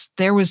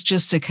was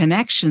just a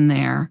connection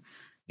there.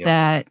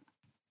 Yeah.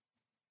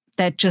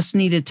 that just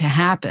needed to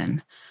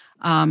happen.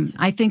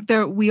 I think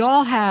we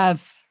all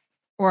have,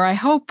 or I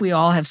hope we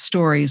all have,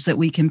 stories that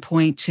we can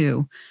point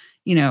to,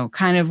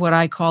 kind of what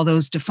I call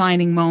those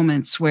defining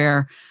moments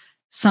where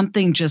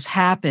something just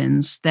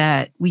happens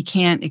that we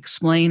can't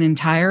explain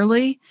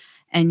entirely.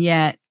 And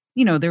yet,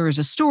 there is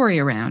a story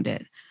around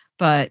it,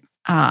 but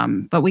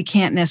we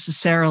can't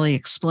necessarily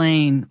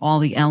explain all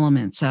the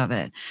elements of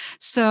it.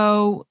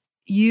 So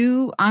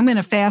I'm going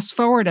to fast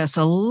forward us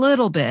a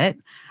little bit.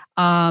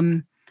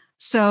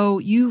 So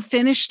you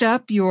finished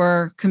up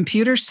your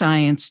computer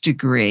science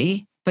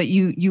degree, but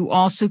you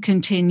also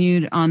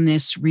continued on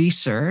this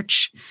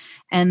research,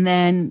 and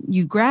then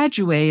you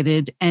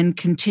graduated and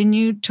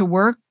continued to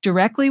work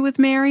directly with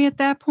Mary at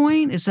that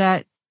point. Is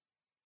that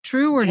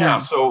true or no? Yeah.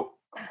 So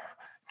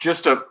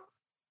just to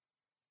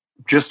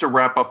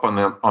wrap up on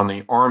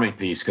the Army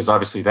piece, because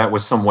obviously that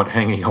was somewhat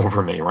hanging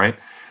over me, right?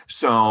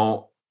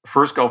 So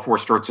first Gulf War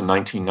starts in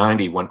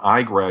 1990. When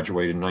I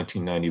graduated in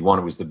 1991,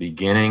 it was the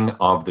beginning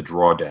of the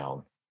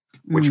drawdown,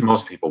 which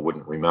most people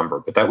wouldn't remember.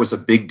 But that was a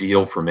big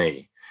deal for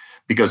me,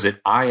 because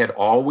I had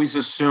always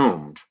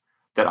assumed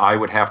that I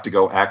would have to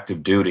go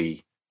active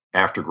duty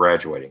after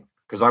graduating,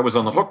 because I was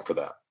on the hook for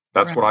that.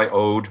 That's what I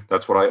owed.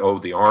 That's what I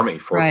owed the Army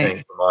for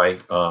paying for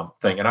my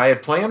thing. And I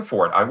had planned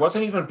for it. I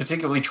wasn't even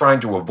particularly trying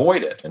to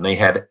avoid it. And they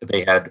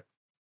had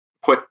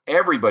put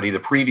everybody the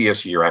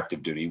previous year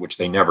active duty, which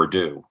they never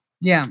do.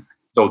 Yeah.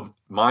 So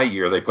my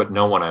year, they put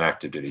no one on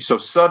active duty. So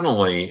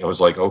suddenly it was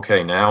like,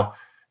 okay, now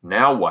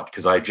what?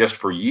 Because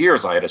for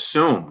years, I had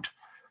assumed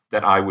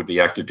that I would be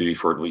active duty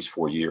for at least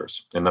 4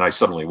 years. And then I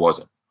suddenly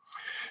wasn't.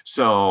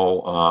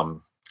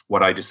 So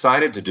what I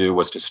decided to do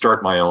was to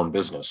start my own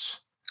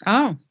business.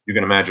 Oh. You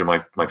can imagine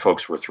my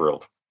folks were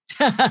thrilled.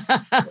 And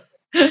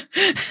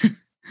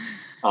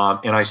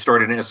I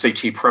started an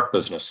SAT prep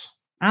business.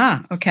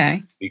 Ah,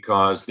 okay.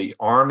 Because the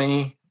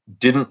Army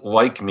didn't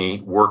like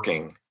me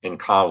working in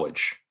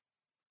college,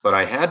 but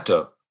I had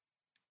to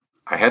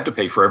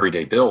pay for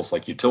everyday bills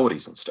like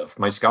utilities and stuff.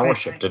 My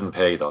scholarship didn't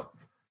pay the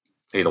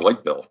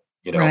light bill,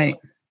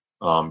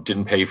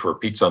 didn't pay for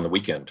pizza on the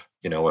weekend,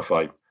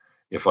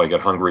 if I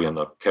got hungry and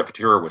the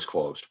cafeteria was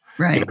closed.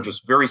 Right.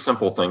 Just very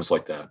simple things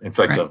like that. In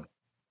fact, a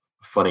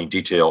funny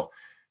detail,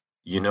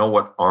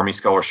 what Army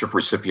scholarship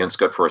recipients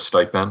got for a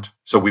stipend?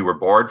 So we were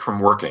barred from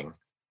working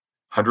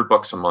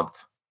 $100 a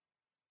month.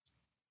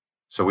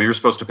 So we were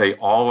supposed to pay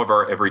all of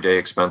our everyday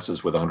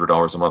expenses with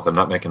 $100 a month. I'm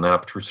not making that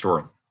up. True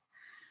story.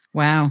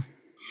 Wow.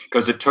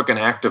 Because it took an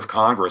act of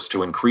Congress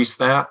to increase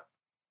that,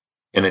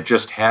 and it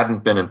just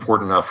hadn't been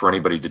important enough for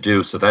anybody to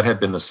do. So that had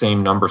been the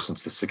same number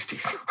since the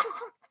 60s.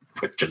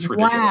 It's just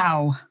ridiculous.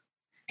 Wow.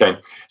 Okay.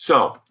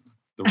 So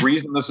the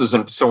reason this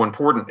isn't so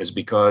important is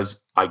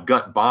because I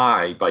got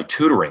by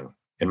tutoring,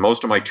 and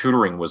most of my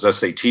tutoring was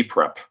SAT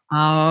prep.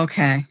 Oh,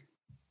 okay.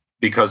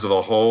 Because of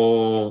the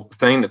whole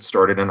thing that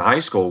started in high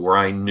school where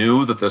I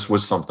knew that this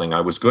was something I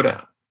was good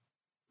at.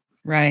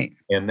 Right.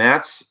 And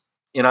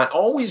I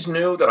always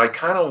knew that I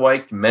kind of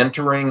liked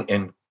mentoring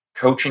and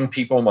coaching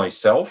people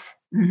myself.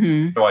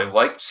 Mm-hmm. So I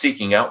liked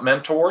seeking out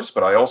mentors,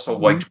 but I also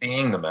liked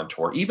being the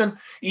mentor. Even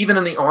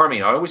in the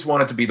Army, I always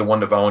wanted to be the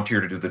one to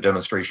volunteer to do the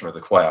demonstration or the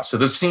class. So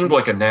this seemed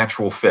like a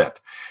natural fit.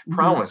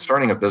 Problem is,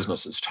 starting a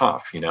business is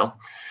tough,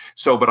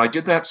 So, but I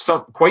did that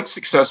quite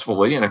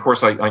successfully. And of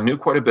course, I knew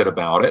quite a bit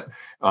about it.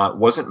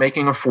 Wasn't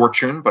making a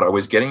fortune, but I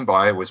was getting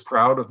by. I was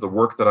proud of the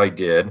work that I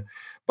did,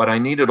 but I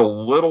needed a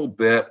little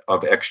bit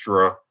of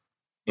extra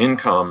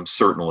income,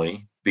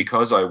 certainly,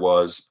 because I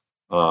was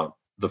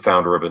the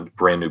founder of a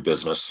brand new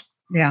business.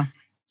 Yeah.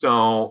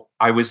 So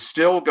I was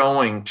still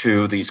going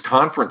to these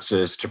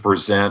conferences to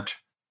present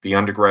the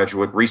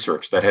undergraduate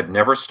research that had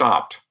never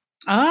stopped.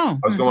 Oh.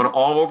 I was going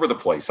all over the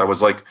place. I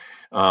was like,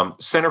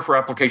 Center for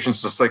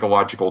Applications to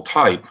Psychological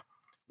Type,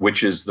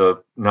 which is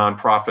the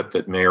nonprofit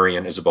that Mary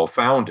and Isabel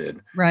founded,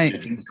 right,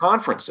 did these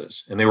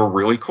conferences, and they were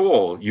really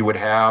cool. You would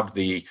have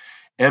the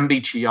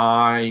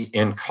MBTI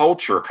in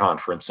Culture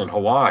conference in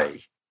Hawaii.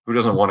 Who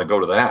doesn't want to go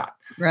to that?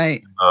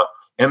 Right.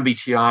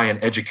 MBTI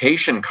in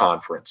Education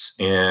conference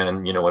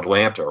in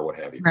Atlanta or what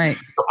have you. Right.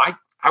 So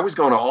I was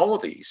going to all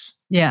of these.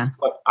 Yeah.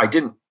 But I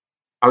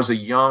was a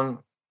young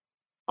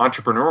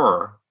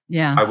entrepreneur.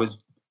 Yeah. I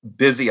was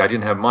busy. I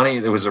didn't have money.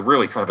 It was a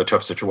really kind of a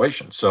tough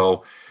situation.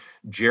 So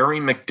Jerry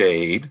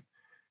McDade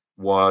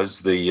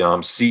was the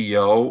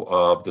CEO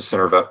of the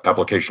Center of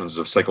Applications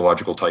of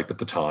Psychological Type at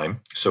the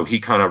time. So he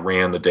kind of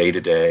ran the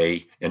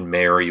day-to-day, and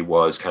Mary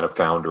was kind of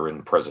founder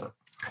and president.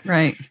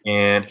 Right.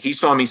 And he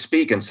saw me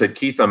speak and said,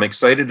 Keith, I'm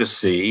excited to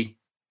see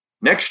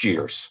next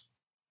year's.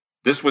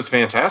 This was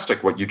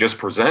fantastic, what you just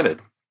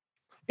presented.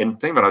 And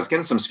think about it, I was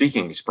getting some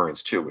speaking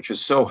experience too, which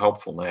is so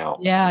helpful now.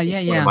 Yeah.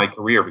 In my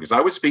career, because I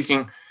was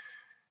speaking,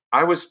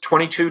 I was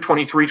 22,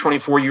 23,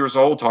 24 years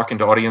old, talking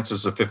to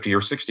audiences of 50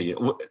 or 60.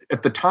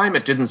 At the time,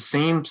 it didn't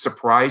seem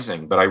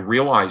surprising, but I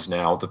realize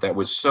now that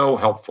was so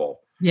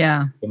helpful.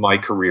 Yeah. In my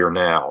career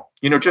now,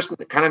 just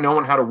kind of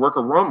knowing how to work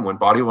a room when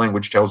body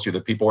language tells you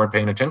that people aren't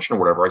paying attention or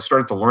whatever. I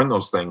started to learn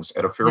those things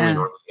at a fairly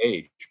early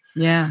age.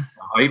 Yeah.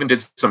 I even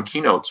did some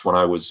keynotes when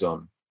I was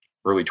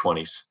early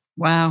 20s.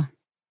 Wow.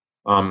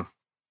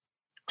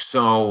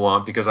 So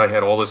because I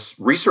had all this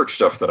research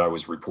stuff that I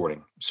was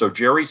reporting. So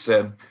Jerry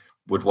said,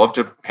 would love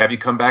to have you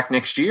come back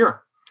next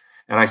year.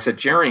 And I said,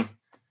 Jerry,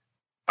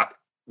 I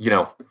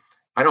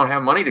don't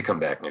have money to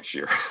come back next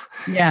year.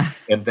 Yeah.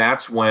 And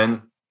that's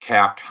when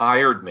CAPT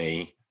hired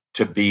me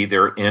to be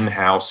their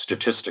in-house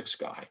statistics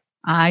guy.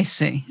 I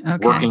see.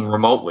 Okay. Working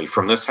remotely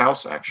from this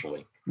house,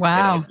 actually.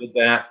 Wow.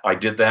 And I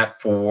did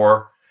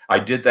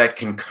that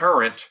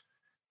concurrent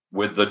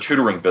with the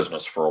tutoring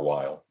business for a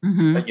while.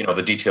 Mm-hmm. But,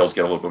 the details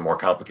get a little bit more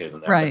complicated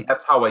than that. Right. But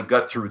that's how I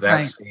got through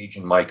that stage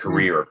in my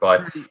career.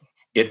 But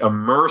it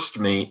immersed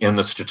me in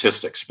the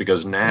statistics,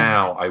 because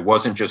now I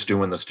wasn't just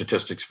doing the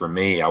statistics for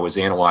me. I was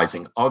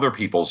analyzing other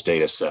people's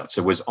data sets.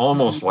 It was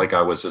almost like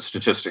I was a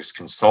statistics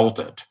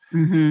consultant.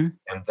 Mm-hmm.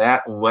 And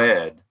that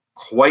led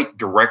quite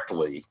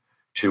directly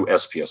to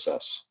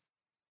SPSS.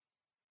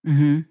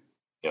 Mm-hmm.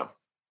 Yeah.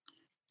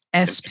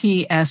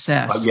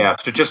 SPSS. Yeah,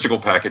 statistical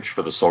package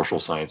for the social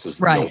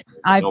sciences. Right.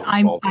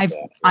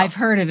 I've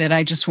heard of it.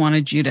 I just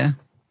wanted you to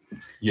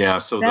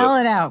spell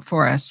it out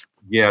for us.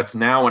 Yeah, it's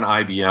now an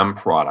IBM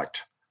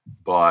product,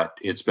 but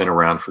it's been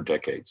around for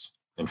decades.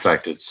 In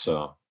fact, it's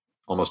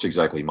almost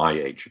exactly my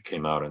age. It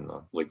came out in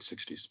the late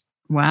 60s.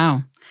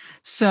 Wow.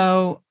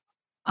 So,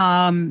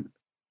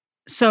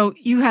 so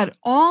you had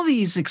all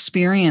these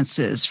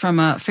experiences from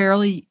a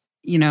fairly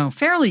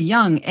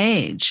young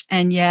age,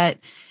 and yet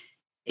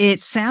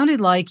it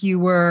sounded like you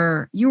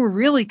were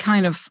really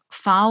kind of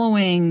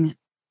following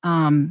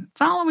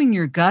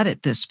your gut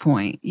at this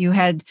point. You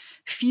had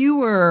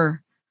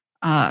fewer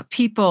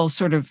people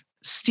sort of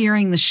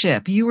steering the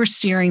ship. You were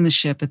steering the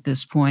ship at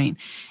this point,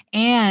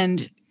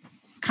 and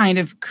kind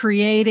of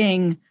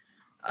creating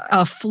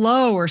a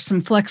flow or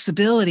some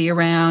flexibility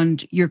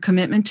around your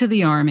commitment to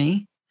the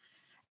Army,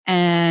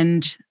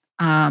 and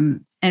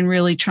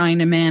really trying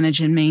to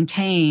manage and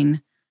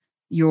maintain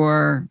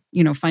your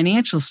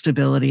financial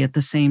stability at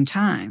the same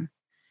time.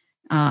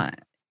 Uh,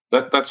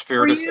 That's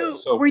fair to say.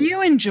 So were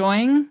you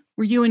enjoying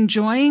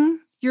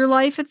your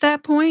life at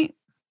that point?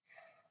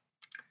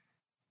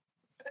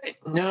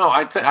 no,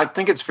 I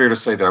think it's fair to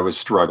say that I was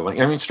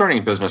struggling. I mean, starting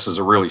a business is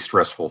a really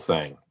stressful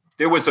thing.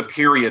 There was a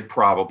period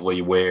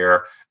probably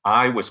where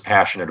I was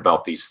passionate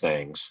about these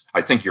things.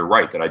 I think you're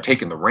right that I'd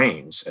taken the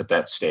reins at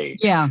that stage.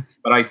 Yeah.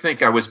 But I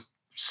think I was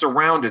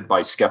surrounded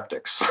by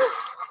skeptics.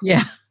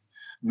 Yeah.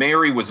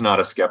 Mary was not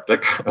a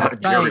skeptic.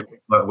 Jerry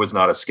was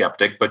not a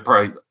skeptic, but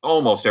probably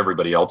almost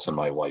everybody else in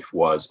my life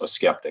was a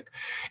skeptic.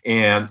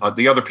 And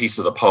the other piece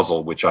of the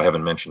puzzle, which I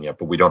haven't mentioned yet,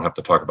 but we don't have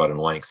to talk about in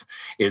length,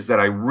 is that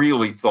I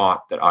really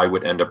thought that I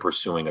would end up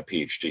pursuing a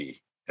PhD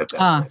at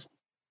that point,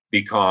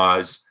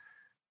 because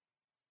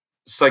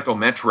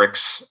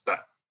psychometrics,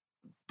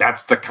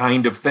 that's the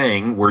kind of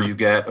thing where you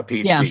get a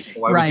PhD. Yeah,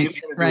 So I was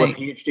either going to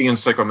do a PhD in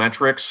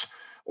psychometrics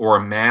or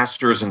a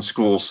master's in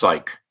school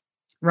psych.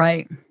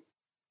 Right.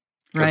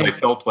 Because I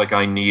felt like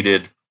I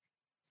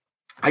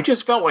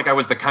just felt like I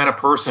was the kind of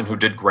person who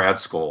did grad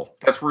school.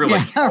 That's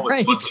really all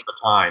it was at the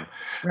time.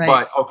 Right.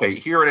 But okay,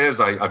 here it is.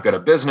 I've got a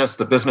business.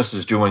 The business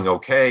is doing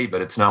okay, but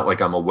it's not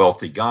like I'm a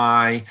wealthy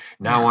guy.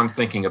 Now I'm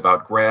thinking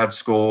about grad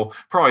school.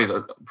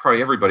 Probably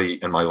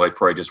everybody in my life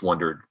probably just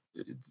wondered,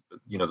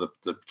 the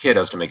kid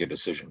has to make a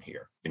decision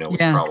here. Was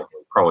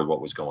probably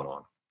what was going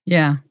on.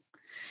 Yeah.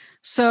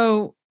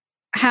 So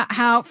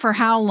for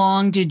how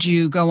long did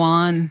you go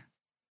on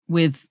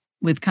with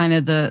kind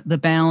of the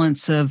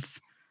balance of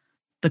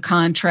the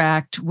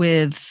contract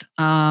with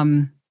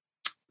CAPT?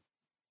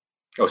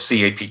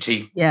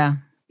 Yeah.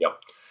 Yep.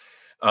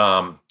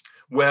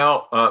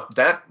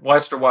 That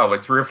lasted a while,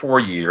 like 3 or 4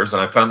 years,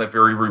 and I found that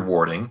very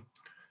rewarding.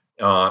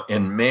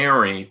 And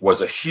Mary was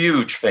a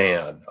huge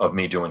fan of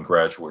me doing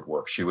graduate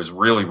work. She was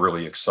really,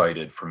 really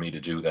excited for me to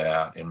do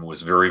that and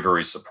was very,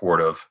 very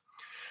supportive.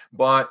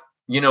 But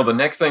the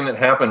next thing that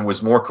happened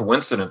was more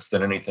coincidence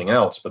than anything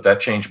else, but that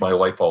changed my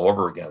life all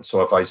over again.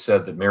 So if I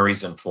said that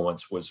Mary's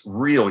influence was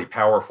really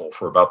powerful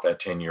for about that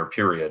 10-year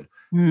period,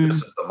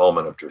 this is the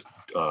moment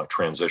of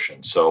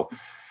transition. So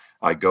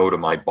I go to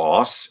my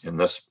boss in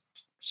this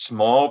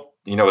small,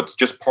 it's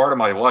just part of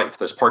my life,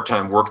 this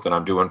part-time work that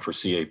I'm doing for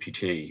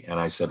CAPT. And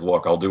I said,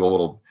 look, I'll do a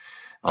little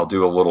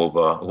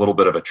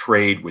bit of a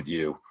trade with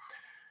you.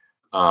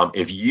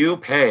 If you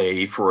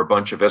pay for a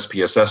bunch of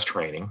SPSS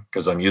training,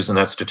 because I'm using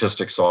that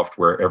statistics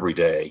software every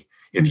day,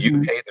 if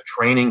you pay the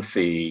training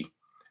fee,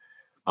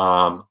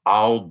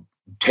 I'll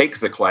take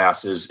the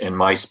classes in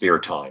my spare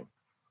time.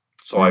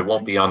 So I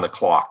won't be on the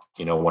clock,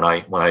 when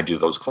I do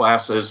those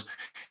classes.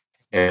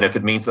 And if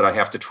it means that I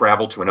have to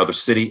travel to another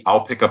city,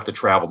 I'll pick up the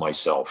travel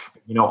myself.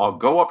 I'll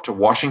go up to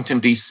Washington,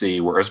 D.C.,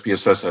 where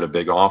SPSS had a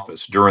big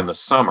office during the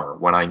summer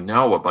when I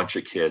know a bunch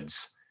of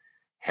kids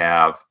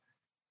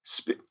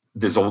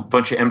there's a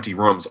bunch of empty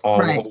rooms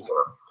all over.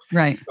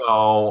 Right.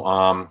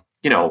 So,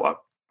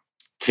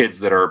 kids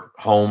that are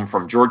home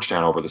from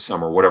Georgetown over the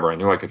summer, whatever, I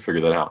knew I could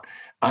figure that out.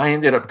 I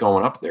ended up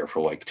going up there for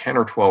like 10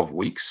 or 12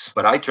 weeks,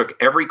 but I took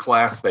every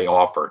class they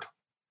offered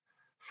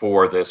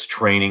for this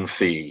training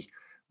fee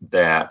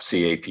that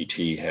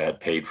CAPT had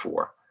paid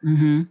for.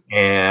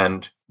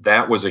 And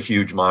that was a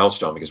huge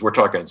milestone because we're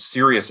talking a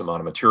serious amount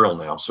of material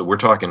now. So we're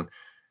talking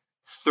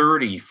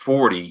 30,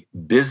 40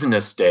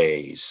 business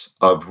days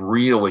of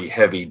really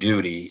heavy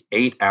duty,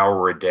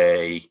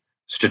 8-hour-a-day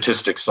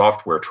statistics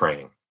software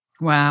training.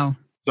 Wow.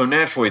 So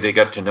naturally they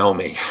got to know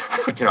me.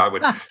 I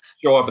would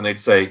show up and they'd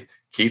say,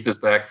 Keith is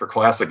back for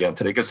class again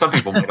today. Because some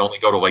people might only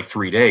go to like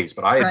 3 days,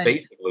 but I had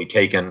basically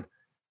taken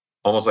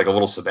almost like a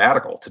little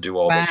sabbatical to do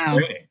all this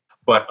training.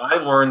 But I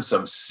learned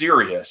some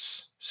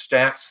serious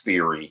stats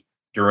theory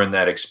during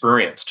that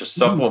experience to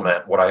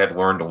supplement what I had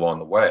learned along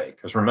the way.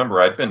 Because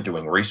remember, I'd been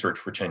doing research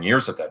for 10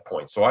 years at that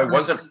point. So I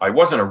wasn't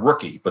a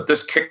rookie, but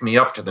this kicked me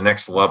up to the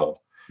next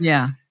level.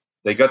 Yeah.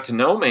 They got to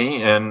know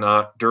me. And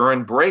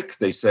during break,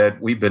 they said,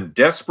 we've been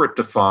desperate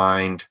to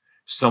find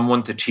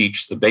someone to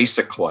teach the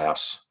basic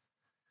class.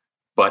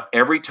 But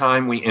every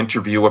time we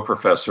interview a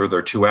professor,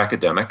 they're too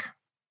academic.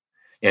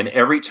 And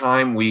every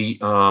time we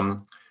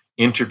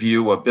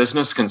interview a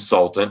business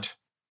consultant,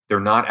 they're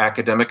not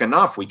academic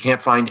enough. We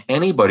can't find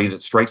anybody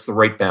that strikes the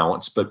right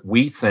balance, but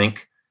we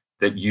think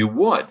that you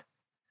would.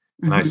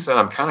 And I said,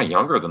 I'm kind of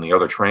younger than the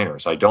other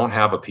trainers. I don't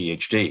have a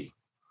PhD.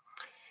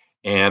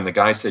 And the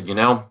guy said,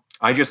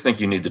 I just think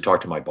you need to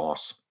talk to my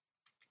boss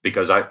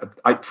because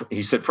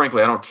he said,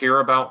 frankly, I don't care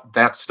about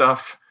that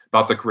stuff,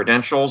 about the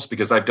credentials,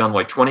 because I've done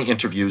like 20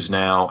 interviews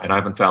now and I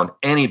haven't found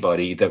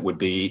anybody that would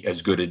be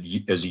as good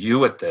as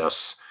you at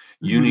this.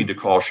 You need to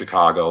call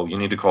Chicago. You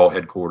need to call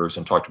headquarters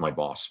and talk to my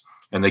boss.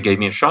 And they gave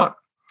me a shot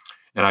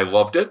and I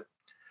loved it.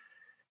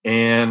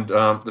 And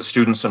the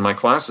students in my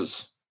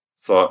classes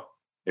thought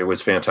it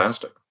was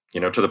fantastic,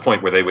 to the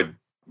point where they would,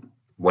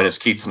 when is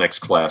Keith's next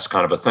class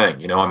kind of a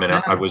thing,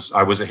 I was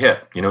a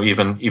hit,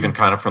 even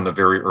kind of from the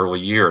very early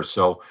years.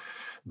 So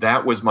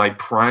that was my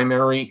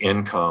primary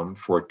income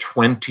for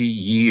 20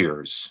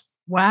 years.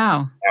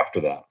 Wow. After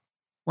that.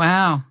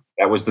 Wow.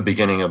 That was the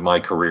beginning of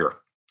my career.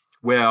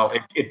 Well,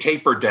 it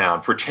tapered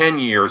down. For 10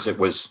 years, it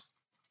was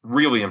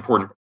really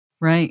important.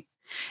 Right.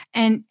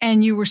 And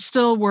you were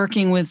still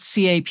working with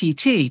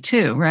CAPT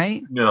too,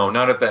 right? No,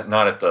 not at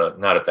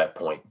that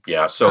point.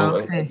 Yeah.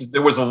 So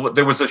there was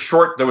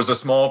a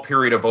small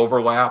period of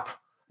overlap,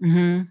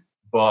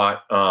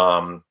 but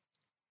the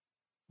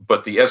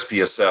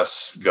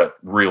SPSS got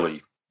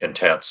really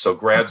intense. So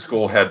grad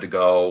school had to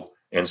go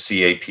and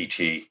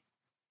CAPT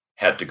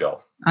had to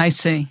go. I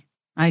see.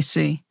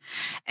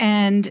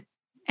 And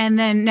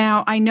then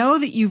now I know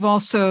that you've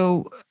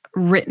also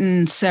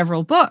written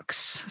several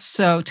books.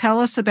 So tell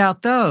us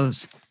about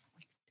those.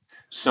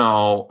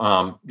 So,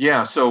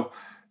 so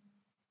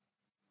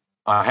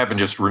I happen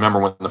to just remember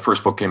when the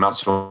first book came out.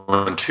 So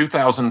in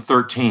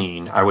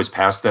 2013, I was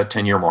past that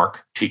 10-year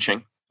mark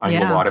teaching. I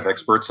knew a lot of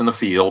experts in the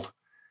field.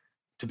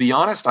 To be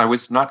honest, I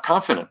was not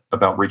confident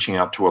about reaching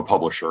out to a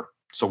publisher.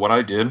 So what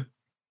I did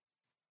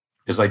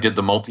is I did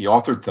the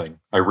multi-authored thing.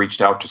 I reached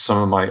out to some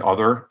of my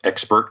other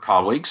expert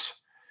colleagues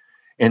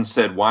and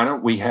said, why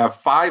don't we have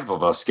 5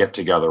 of us get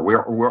together?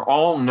 We're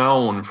all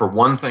known for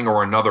one thing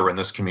or another in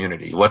this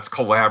community. Let's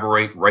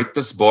collaborate, write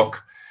this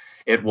book.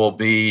 It will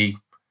be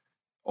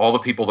all the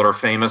people that are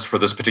famous for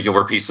this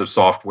particular piece of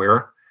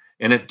software.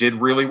 And it did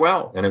really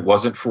well. And it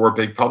wasn't for a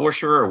big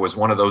publisher. It was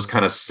one of those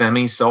kind of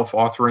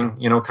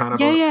semi-self-authoring, kind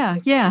of.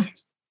 Yeah.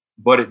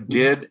 But it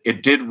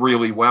did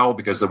really well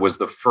because it was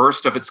the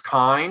first of its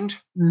kind.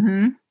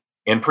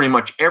 And pretty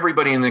much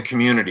everybody in the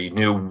community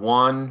knew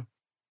one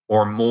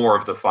or more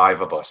of the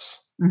 5 of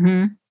us.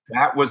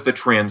 That was the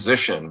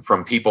transition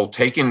from people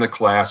taking the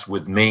class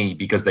with me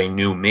because they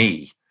knew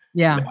me.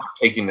 Yeah.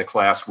 Taking the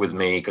class with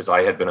me because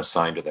I had been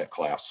assigned to that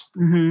class.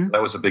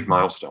 That was a big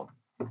milestone.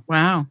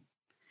 Wow.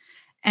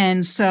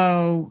 And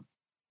so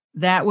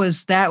that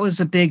was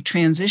a big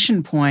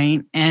transition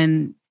point.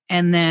 And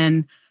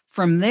then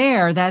from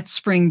there, that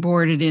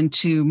springboarded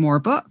into more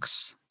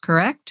books,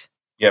 correct?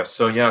 Yes.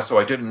 So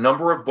I did a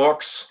number of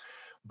books.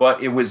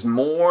 But it was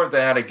more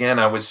that, again,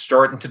 I was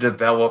starting to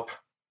develop,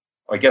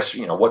 I guess,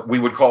 what we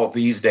would call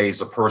these days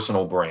a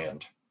personal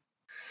brand.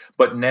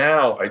 But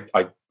now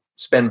I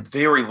spend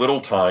very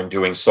little time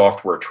doing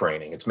software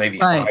training. It's maybe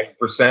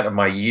 5% of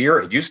my year.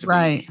 It used to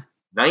be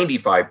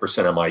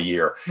 95% of my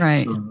year. Right.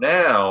 So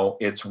now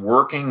it's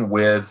working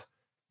with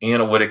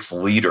analytics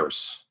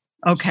leaders.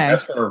 Okay. So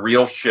that's been a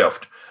real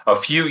shift. A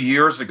few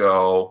years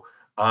ago,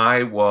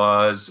 I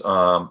was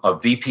a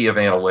VP of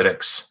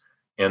analytics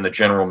and the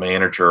general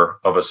manager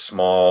of a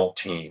small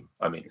team.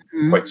 I mean,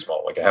 quite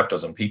small, like a half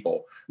dozen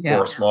people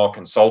for a small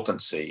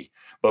consultancy.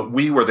 But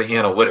we were the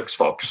analytics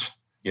folks,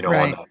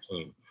 on that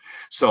team.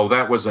 So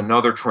that was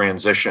another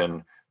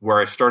transition where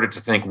I started to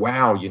think,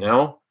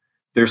 wow,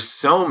 there's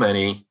so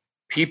many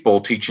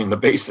people teaching the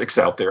basics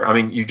out there. I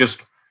mean, you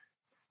just,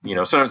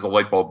 sometimes the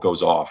light bulb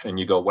goes off and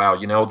you go,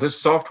 wow, this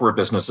software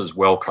business is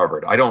well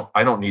covered. I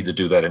don't need to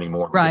do that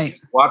anymore. Right.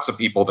 There's lots of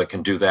people that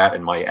can do that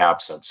in my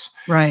absence.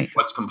 Right.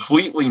 What's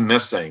completely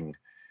missing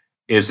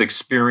is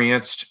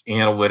experienced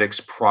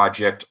analytics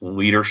project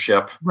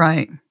leadership.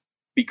 Right.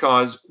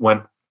 Because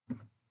when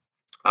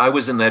I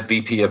was in that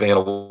VP of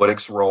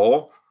analytics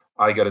role,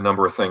 I got a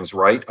number of things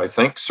right. I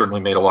think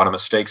certainly made a lot of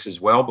mistakes as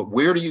well. But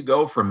where do you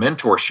go for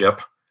mentorship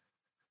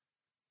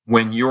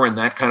when you're in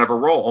that kind of a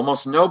role?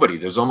 Almost nobody.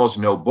 There's almost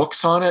no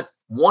books on it.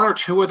 1 or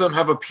 2 of them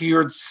have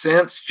appeared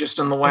since just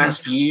in the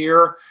last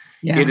year.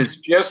 Yeah. It is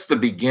just the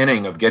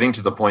beginning of getting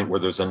to the point where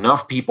there's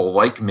enough people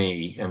like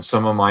me and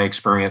some of my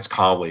experienced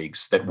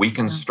colleagues that we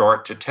can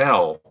start to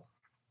tell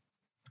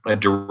a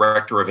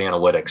director of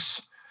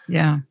analytics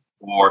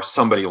or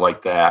somebody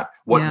like that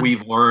what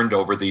we've learned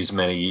over these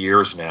many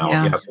years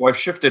now. So I've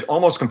shifted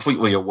almost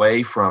completely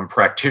away from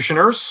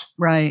practitioners.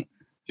 Right.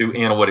 To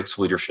analytics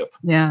leadership.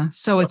 Yeah.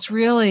 So it's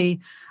really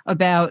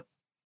about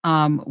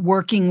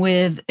working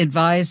with,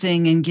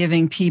 advising, and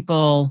giving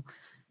people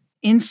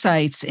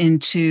insights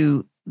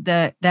into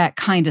that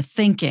kind of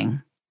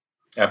thinking.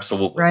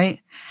 Absolutely. Right.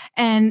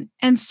 And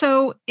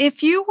so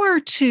if you were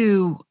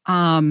to,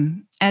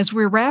 as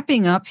we're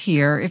wrapping up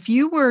here, if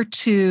you were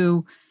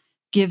to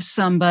give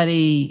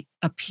somebody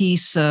a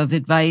piece of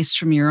advice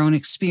from your own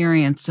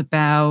experience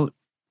about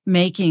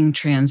making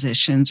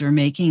transitions or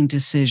making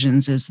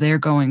decisions as they're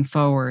going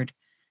forward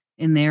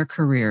in their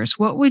careers,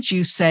 what would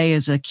you say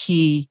is a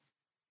key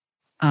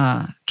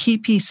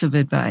piece of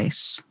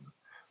advice?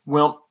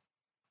 Well,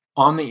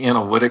 on the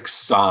analytics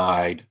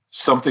side,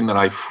 something that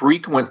I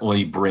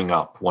frequently bring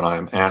up when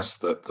I'm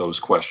asked those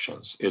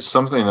questions is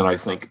something that I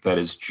think that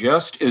is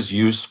just as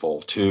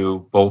useful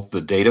to both the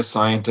data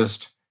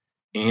scientist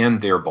and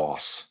their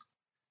boss.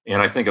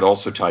 And I think it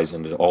also ties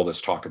into all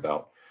this talk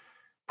about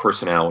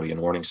personality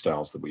and learning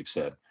styles that we've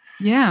said.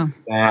 Yeah.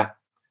 That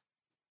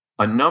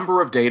a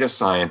number of data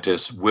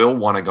scientists will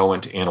want to go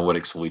into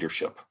analytics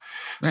leadership.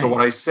 Right. So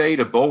what I say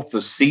to both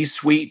the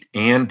C-suite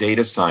and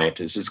data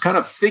scientists is kind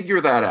of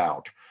figure that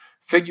out.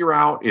 Figure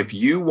out if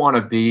you want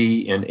to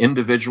be an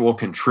individual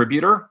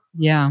contributor,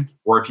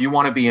 or if you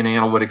want to be an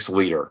analytics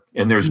leader.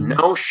 And there's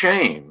no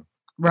shame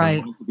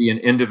in to be an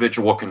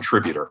individual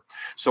contributor.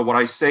 So what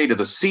I say to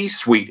the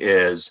C-suite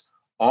is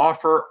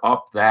offer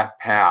up that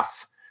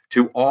path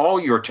to all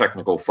your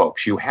technical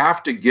folks. You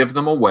have to give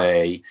them a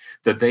way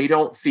that they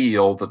don't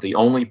feel that the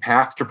only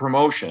path to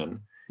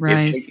promotion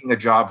is taking a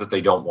job that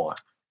they don't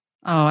want.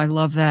 Oh, I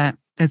love that.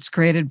 That's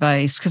great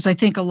advice, because I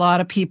think a lot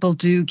of people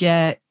do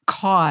get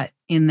caught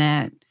in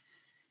that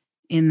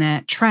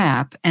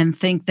trap and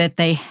think that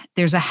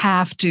there's a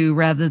have to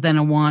rather than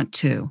a want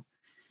to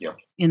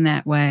in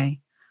that way.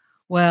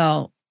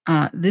 Well,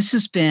 this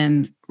has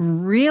been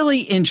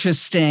really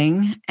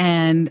interesting,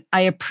 and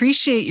I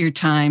appreciate your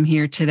time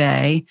here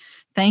today.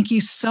 Thank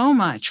you so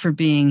much for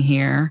being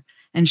here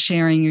and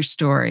sharing your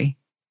story.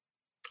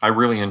 I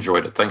really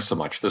enjoyed it. Thanks so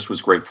much. This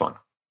was great fun.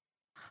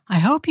 I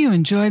hope you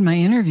enjoyed my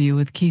interview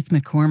with Keith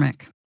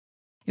McCormick.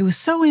 It was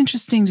so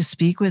interesting to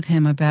speak with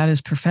him about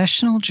his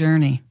professional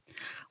journey.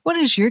 What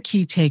is your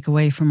key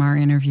takeaway from our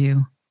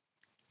interview?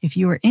 If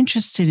you are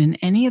interested in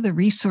any of the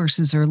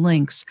resources or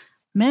links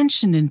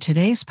mentioned in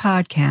today's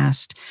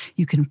podcast,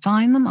 you can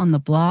find them on the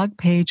blog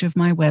page of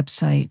my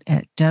website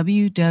at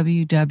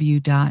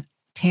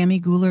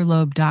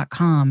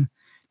www.tammygulerloeb.com.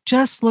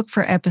 Just look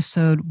for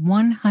episode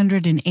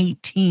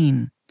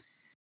 118.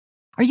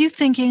 Are you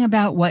thinking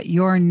about what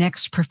your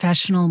next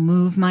professional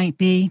move might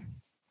be?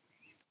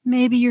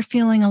 Maybe you're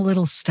feeling a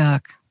little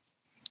stuck.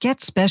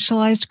 Get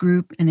specialized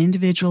group and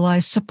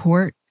individualized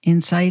support,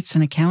 insights,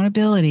 and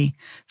accountability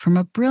from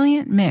a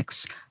brilliant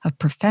mix of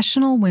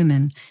professional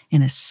women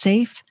in a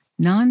safe,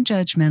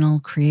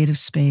 non-judgmental, creative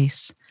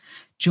space.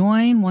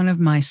 Join one of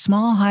my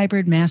small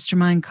hybrid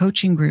mastermind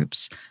coaching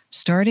groups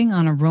starting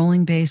on a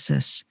rolling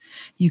basis.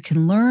 You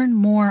can learn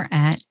more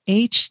at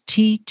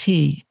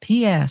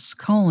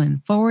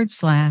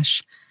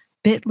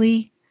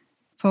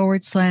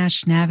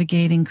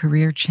https://bit.ly/navigating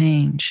career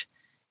change.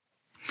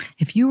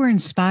 If you were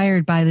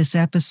inspired by this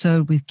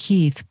episode with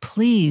Keith,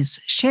 please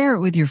share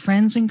it with your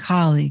friends and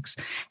colleagues.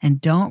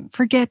 And don't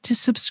forget to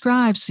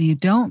subscribe so you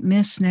don't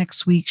miss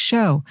next week's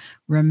show.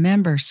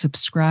 Remember,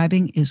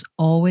 subscribing is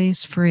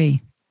always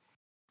free.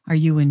 Are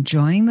you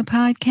enjoying the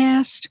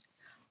podcast?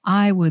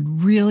 I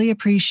would really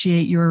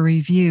appreciate your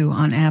review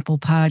on Apple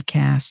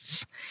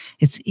Podcasts.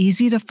 It's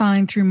easy to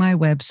find through my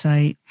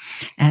website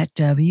at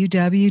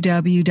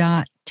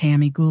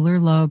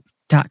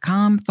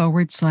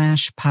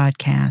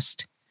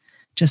www.tammygulerloeb.com/podcast.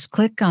 Just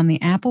click on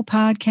the Apple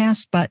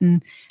Podcast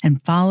button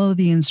and follow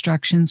the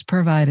instructions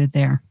provided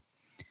there.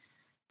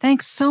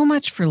 Thanks so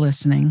much for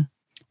listening.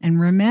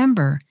 And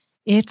remember,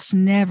 it's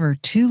never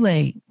too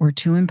late or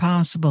too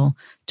impossible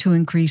to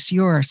increase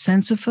your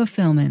sense of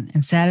fulfillment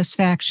and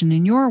satisfaction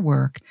in your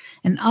work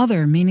and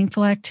other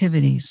meaningful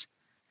activities.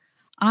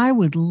 I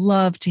would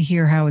love to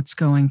hear how it's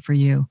going for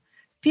you.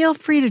 Feel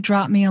free to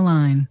drop me a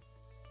line.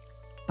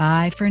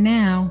 Bye for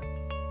now.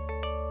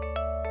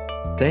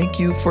 Thank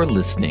you for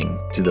listening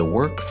to the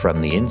Work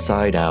from the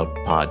Inside Out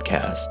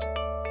podcast.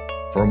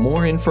 For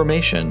more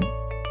information,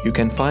 you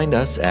can find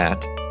us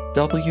at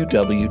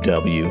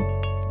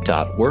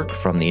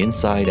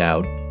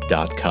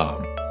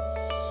www.workfromtheinsideout.com.